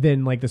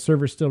 then like the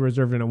server's still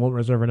reserved and it won't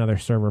reserve another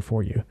server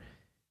for you,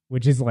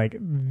 which is like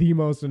the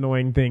most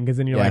annoying thing, because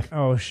then you're like,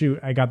 oh shoot,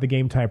 I got the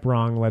game type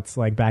wrong. Let's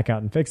like back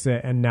out and fix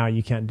it, and now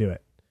you can't do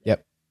it.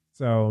 Yep.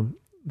 So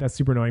that's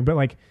super annoying. But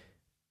like,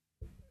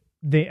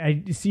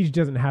 Siege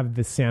doesn't have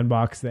the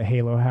sandbox that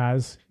Halo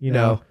has. You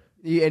know.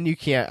 And you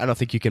can't. I don't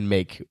think you can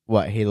make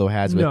what Halo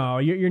has. No,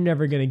 you're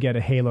never going to get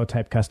a Halo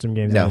type custom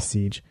games out of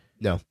Siege.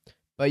 No,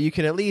 but you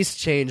can at least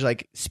change.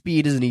 Like,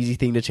 speed is an easy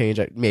thing to change.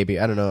 Maybe,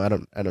 I don't know.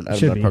 I'm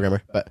not a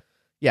programmer, but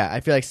yeah, I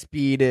feel like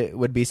speed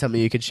would be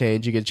something you could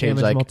change. You could change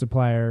damage like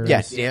multiplier.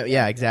 Yes,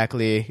 yeah,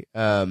 exactly.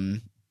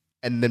 And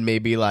then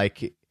maybe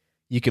like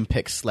you can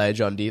pick Sledge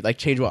on like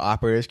change what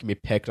operators can be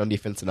picked on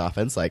defense and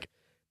offense. Like,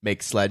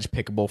 make Sledge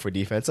pickable for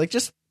defense. Like,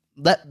 just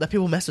let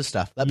people mess with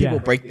stuff. Let people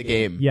break the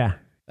game. Yeah.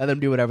 Let them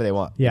do whatever they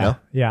want. Yeah, you know?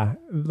 yeah.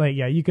 Like,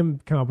 yeah, you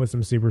can come up with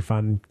some super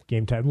fun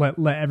game type. Let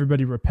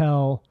everybody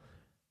repel.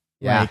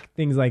 Yeah. Like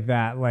things like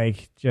that,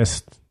 like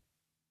just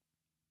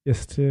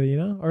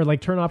to, or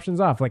like turn options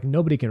off, like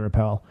nobody can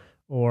repel,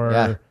 or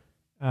like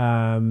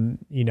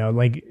You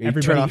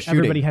turn off shooting.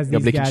 everybody has these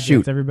Nobody can gadgets,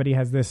 shoot. everybody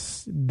has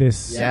this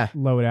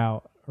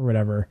loadout or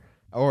whatever.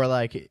 Or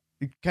like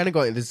kind of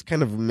going, this is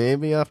kind of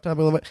maybe off topic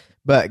a little bit,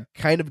 but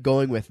kind of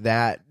going with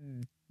that,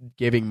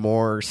 giving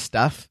more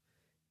stuff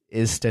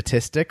is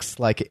statistics.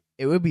 Like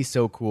it would be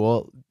so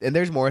cool. And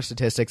there's more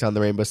statistics on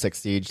the Rainbow Six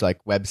Siege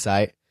like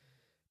website,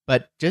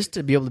 but just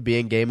to be able to be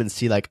in game and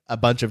see like a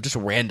bunch of just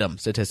random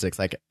statistics,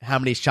 like how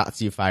many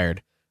shots you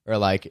fired, or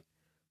like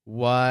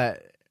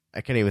what,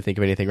 I can't even think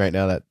of anything right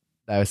now that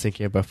I was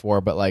thinking of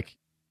before, but like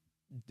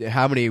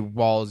how many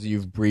walls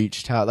you've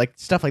breached, how, like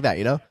stuff like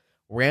that,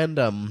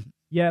 random.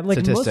 Yeah, like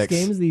statistics. most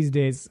games these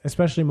days,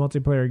 especially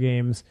multiplayer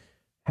games,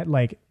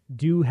 like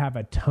do have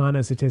a ton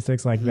of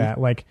statistics like that.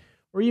 Like,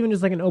 or even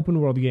just like an open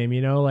world game,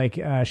 like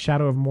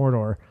Shadow of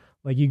Mordor.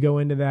 Like you go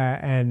into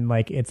that and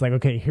like it's like,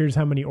 okay, here's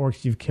how many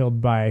orcs you've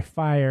killed by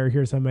fire.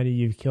 Here's how many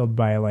you've killed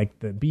by like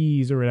the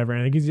bees or whatever,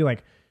 and it gives you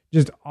like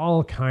just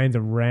all kinds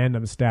of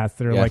random stats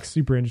that are like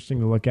super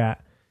interesting to look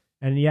at.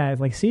 And yeah, it's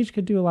like Siege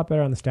could do a lot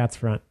better on the stats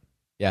front.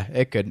 Yeah,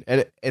 it could.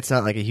 And it's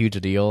not like a huge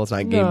deal. It's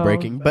not game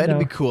breaking, but it'd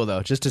be cool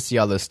though, just to see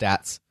all those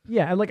stats.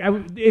 Yeah, and like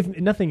if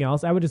nothing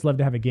else, I would just love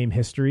to have a game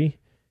history,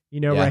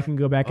 where I can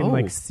go back and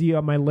like see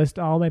all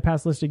my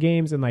past list of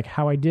games and like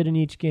how I did in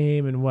each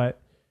game and what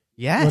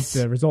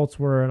the results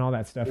were and all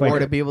that stuff. Or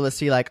to be able to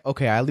see like,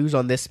 okay, I lose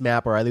on this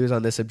map or I lose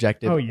on this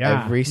objective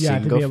every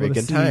single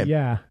freaking time.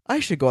 Yeah. I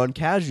should go on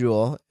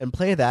casual and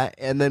play that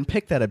and then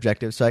pick that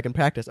objective so I can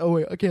practice. Oh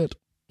wait, I can't.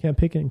 Can't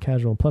pick it in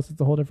casual. Plus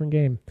it's a whole different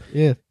game.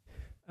 Yeah.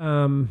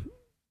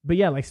 But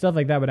yeah, like stuff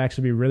like that would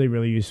actually be really,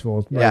 really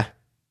useful. Like,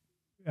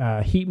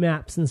 heat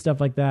maps and stuff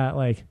like that.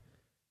 Like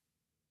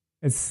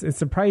it's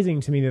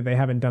surprising to me that they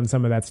haven't done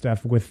some of that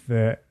stuff with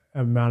the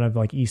amount of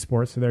like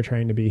esports that they're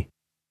trying to be.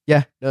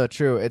 Yeah, no,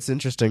 true. It's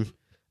interesting.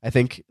 I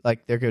think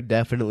like there could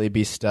definitely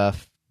be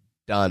stuff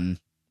done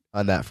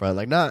on that front.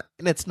 Like and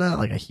it's not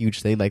like a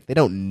huge thing. Like they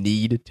don't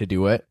need to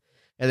do it.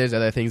 And there's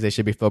other things they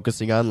should be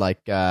focusing on,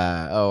 like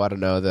I don't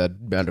know, the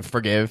amount of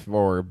forgive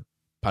or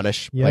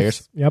punish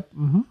players. Yep.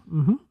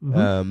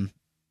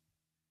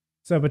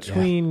 So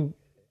between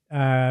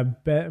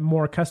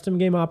more custom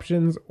game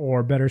options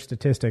or better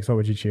statistics, what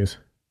would you choose?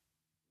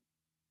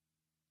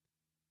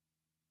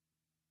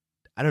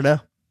 I don't know.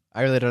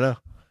 I really don't know.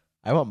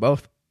 I want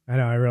both. I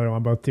know. I really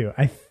want both too.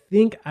 I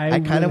think I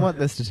kind of want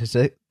the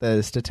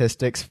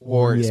statistics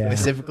for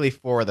specifically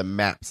for the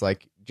maps,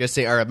 like just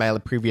say or my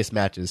previous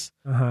matches.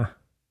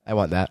 I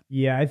want that.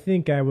 Yeah, I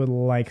think I would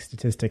like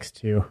statistics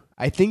too.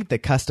 I think the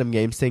custom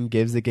games thing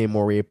gives the game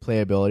more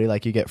replayability.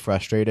 Like you get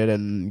frustrated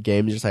in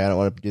games, you're just like, I don't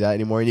want to do that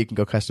anymore. And you can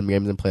go custom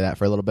games and play that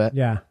for a little bit.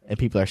 Yeah. And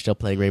people are still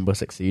playing Rainbow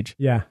Six Siege.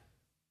 Yeah.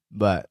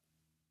 But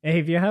hey,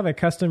 if you have a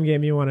custom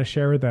game you want to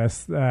share with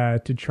us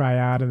to try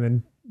out and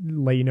then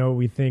let you know what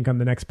we think on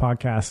the next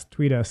podcast,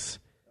 tweet us.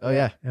 Oh,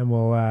 yeah. And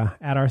we'll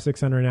add our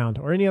 600 renowned.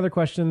 Or any other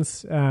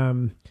questions.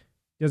 Doesn't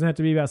have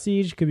to be about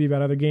Siege. Could be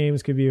about other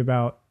games. Could be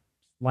about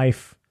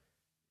life.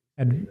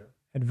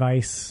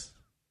 Advice.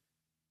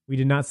 We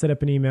did not set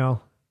up an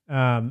email.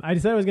 I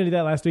decided I was going to do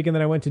that last week, and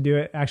then I went to do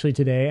it actually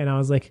today, and I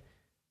was like,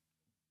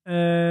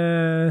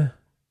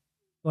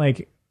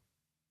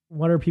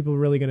 what are people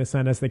really going to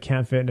send us that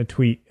can't fit in a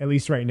tweet, at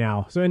least right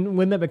now? So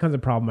when that becomes a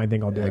problem, I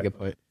think I'll do it. Good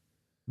point.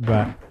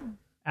 But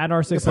at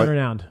our 600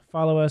 round,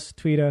 follow us,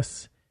 tweet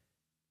us.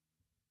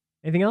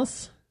 Anything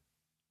else?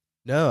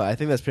 No, I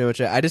think that's pretty much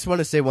it. I just want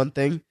to say one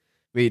thing.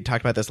 We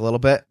talked about this a little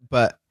bit,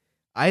 but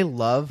I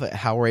love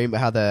how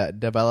the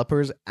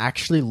developers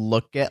actually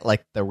look at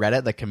like the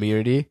Reddit, the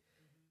community,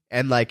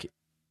 and like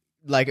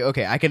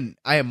okay, I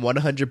am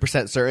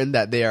 100% certain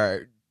that they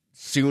are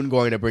soon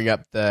going to bring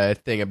up the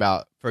thing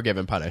about forgive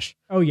and punish.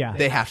 Oh yeah,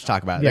 they have to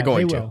talk about it. Yeah, they're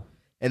going they to, will.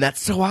 And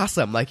that's so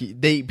awesome. Like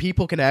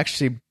people can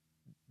actually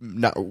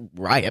not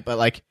riot, but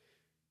like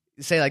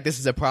say like this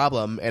is a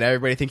problem, and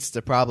everybody thinks it's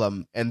a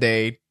problem, and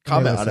they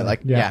comment on it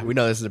like, yeah, we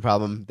know this is a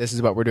problem. This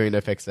is what we're doing to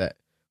fix it.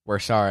 We're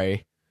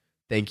sorry.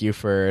 Thank you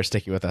for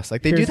sticking with us.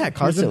 Like they do that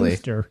constantly.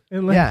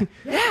 And like,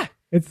 yeah.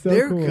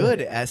 They're cool. Good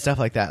at stuff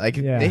like that. Like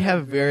they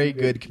have very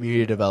good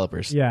community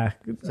developers. Yeah.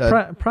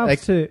 So,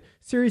 props to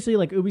seriously.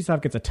 Like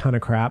Ubisoft gets a ton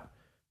of crap,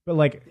 but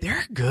like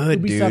they're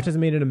good. Ubisoft has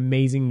made an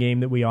amazing game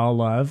that we all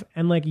love,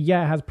 and like it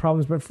has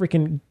problems, but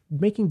freaking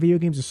making video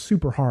games is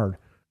super hard.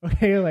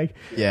 Okay, like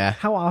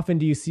how often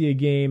do you see a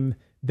game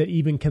that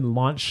even can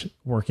launch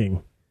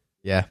working?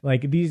 Yeah.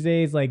 Like these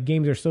days, like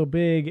games are so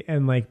big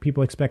and like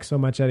people expect so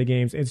much out of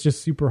games. It's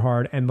just super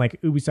hard. And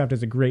like Ubisoft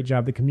does a great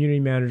job. The community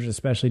managers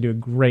especially do a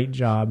great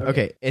job.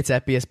 Okay. It's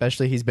Epi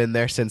especially. He's been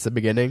there since the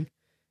beginning.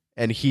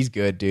 And he's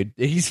good, dude.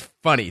 He's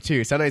funny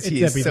too. Sometimes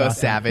he is so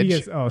savage. He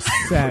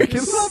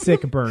is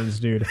sick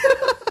burns, dude.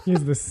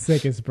 He's the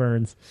sickest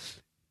burns.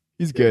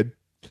 He's good.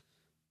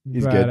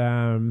 He's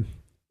good.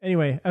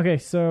 Anyway, okay.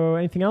 So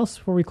anything else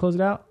before we close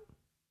it out?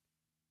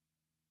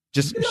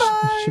 Just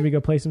should we go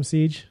play some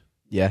Siege?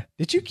 Yeah.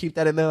 Did you keep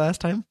that in there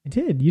last time? I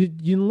did. You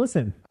didn't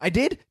listen. I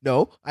did?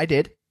 No, I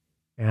did.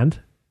 And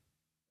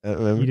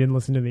you didn't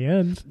listen to the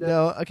end.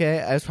 No, okay.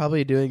 I was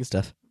probably doing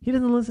stuff. He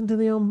doesn't listen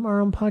to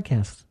our own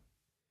podcast.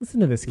 Listen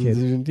to this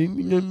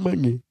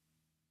kid.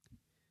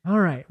 All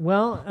right.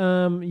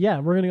 Well, yeah,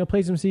 we're going to go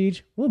play some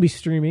Siege. We'll be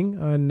streaming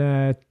on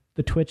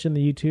the Twitch and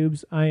the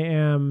YouTubes. I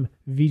am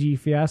VG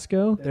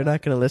Fiasco. They're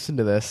not going to listen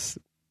to this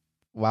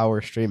while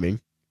we're streaming.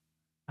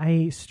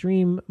 I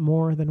stream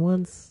more than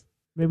once.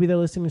 Maybe they're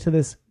listening to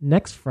this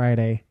next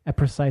Friday at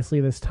precisely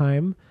this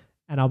time,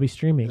 and I'll be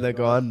streaming. They'll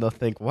go on, they'll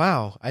think,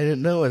 wow, I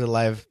didn't know it was a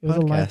live podcast. It was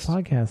a live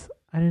podcast.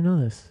 I didn't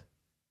know this.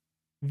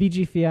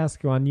 VG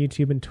Fiasco on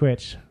YouTube and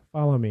Twitch.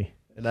 Follow me.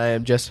 And I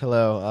am Just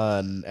Hello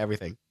on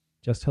everything.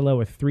 Just Hello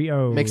with 3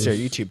 O's. Mixer,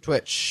 YouTube,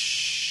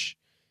 Twitch.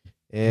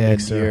 And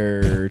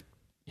Mixer.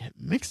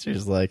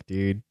 Mixer's like,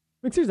 dude.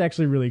 Mixer's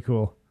actually really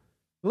cool.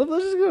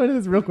 Let's just go into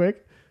this real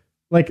quick.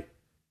 Like,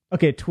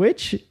 okay,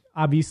 Twitch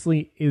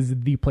obviously is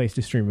the place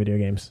to stream video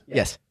games.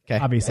 Yes. Okay.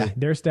 Obviously. Yeah.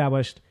 They're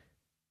established.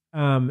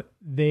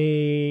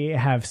 They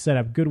have set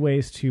up good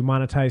ways to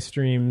monetize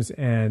streams,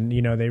 and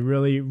they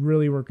really,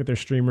 really work with their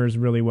streamers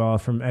really well.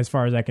 From as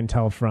far as I can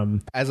tell,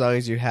 from as long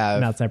as you have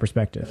an outside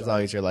perspective, as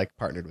long as you're like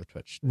partnered with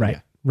Twitch, right?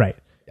 Yeah. Right.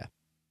 Yeah.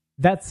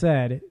 That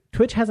said,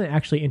 Twitch hasn't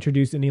actually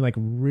introduced any like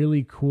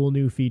really cool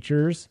new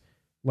features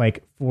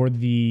like for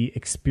the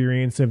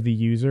experience of the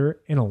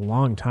user in a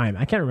long time.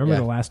 I can't remember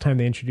the last time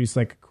they introduced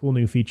like a cool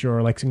new feature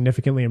or like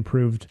significantly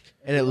improved.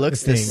 And it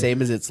looks the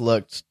same as it's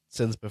looked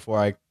since what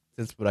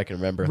I can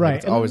remember. Right. Like,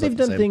 it's always they've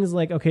done things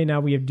like, okay, now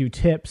we do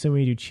tips and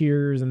we do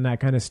cheers and that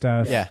kind of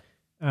stuff. Yeah.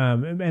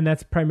 And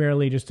that's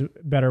primarily just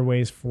better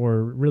ways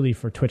for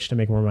Twitch to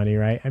make more money,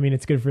 right? I mean,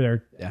 it's good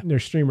for their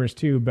streamers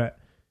too, but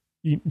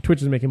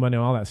Twitch is making money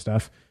on all that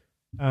stuff.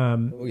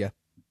 Oh yeah.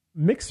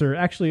 Mixer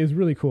actually is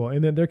really cool.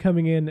 And then they're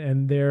coming in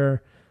and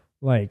they're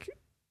like,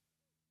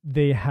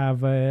 they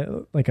have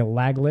a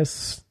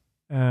lagless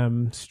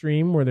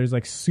stream where there's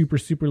like super,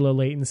 super low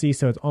latency.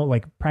 So it's all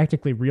like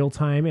practically real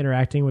time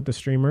interacting with the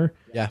streamer.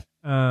 Yeah.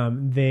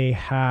 They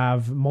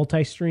have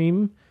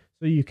multi-stream.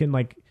 So you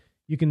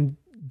can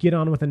get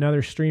on with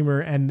another streamer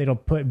and it'll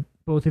put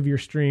both of your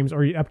streams,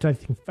 or up to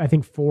I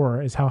think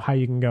 4 is how high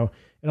you can go.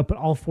 It'll put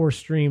all 4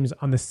 streams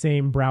on the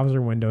same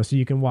browser window. So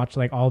you can watch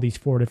like all these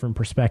 4 different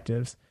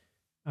perspectives.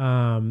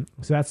 So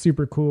that's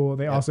super cool.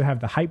 They also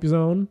have the hype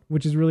zone,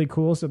 which is really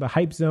cool. So the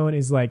hype zone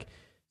is like,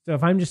 so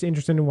if I'm just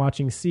interested in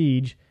watching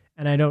Siege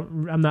and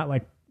I'm not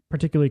like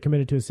particularly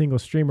committed to a single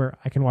streamer,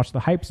 I can watch the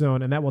hype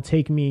zone, and that will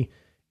take me,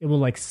 it will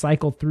like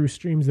cycle through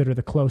streams that are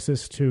the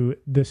closest to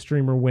the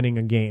streamer winning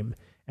a game.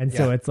 And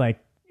so it's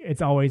like,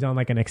 it's always on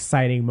like an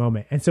exciting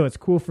moment. And so it's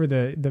cool for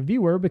the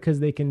viewer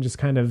because they can just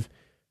kind of,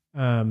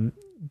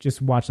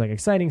 just watch like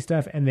exciting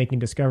stuff and they can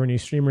discover new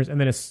streamers. And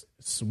then it's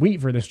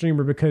sweet for the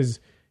streamer because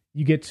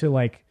you get to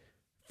like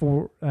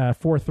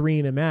 4-3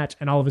 in a match,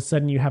 and all of a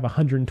sudden you have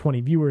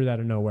 120 viewers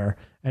out of nowhere,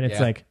 and it's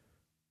like,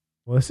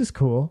 well, this is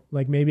cool.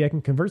 Like maybe I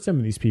can convert some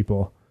of these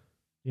people,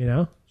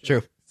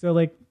 True. So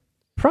like,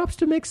 props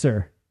to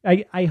Mixer.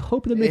 I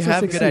hope the Mixer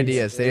have succeeds. good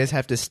ideas. They just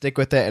have to stick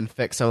with it and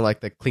fix some of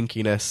like the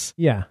clinkiness.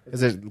 Yeah,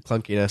 because there's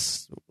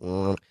clunkiness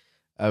of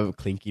of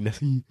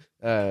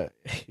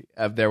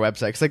their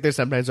website. Because like there's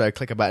sometimes where I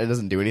click a button, it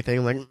doesn't do anything.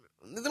 I'm like,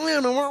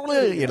 you're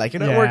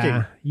not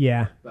working.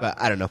 Yeah,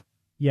 but I don't know.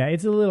 Yeah,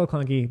 it's a little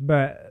clunky,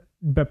 but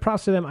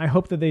props to them. I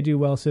hope that they do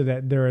well so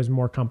that there is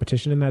more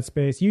competition in that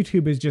space.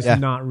 YouTube is just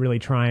not really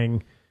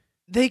trying.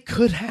 They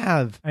could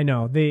have. I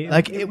know.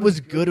 It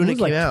was good when it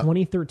came out.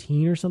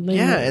 2013 or something.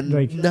 Yeah, and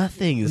like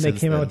nothing. When they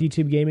came out with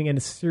YouTube Gaming, and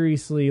it's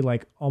seriously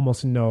like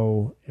almost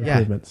no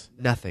improvements.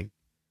 Yeah, nothing.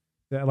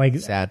 Like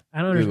sad.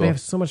 I don't understand. They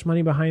have so much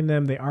money behind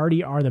them. They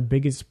already are the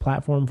biggest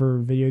platform for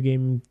video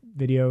game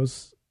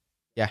videos.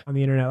 Yeah. On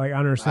the internet. Like I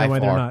don't understand why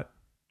they're not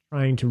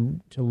trying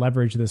to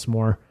leverage this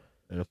more.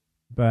 Yeah.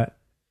 But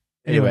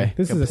anyway,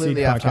 this is a Siege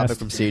completely off podcast. topic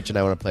from Siege, and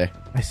I want to play.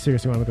 I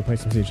seriously want to go play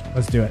some Siege.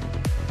 Let's do it.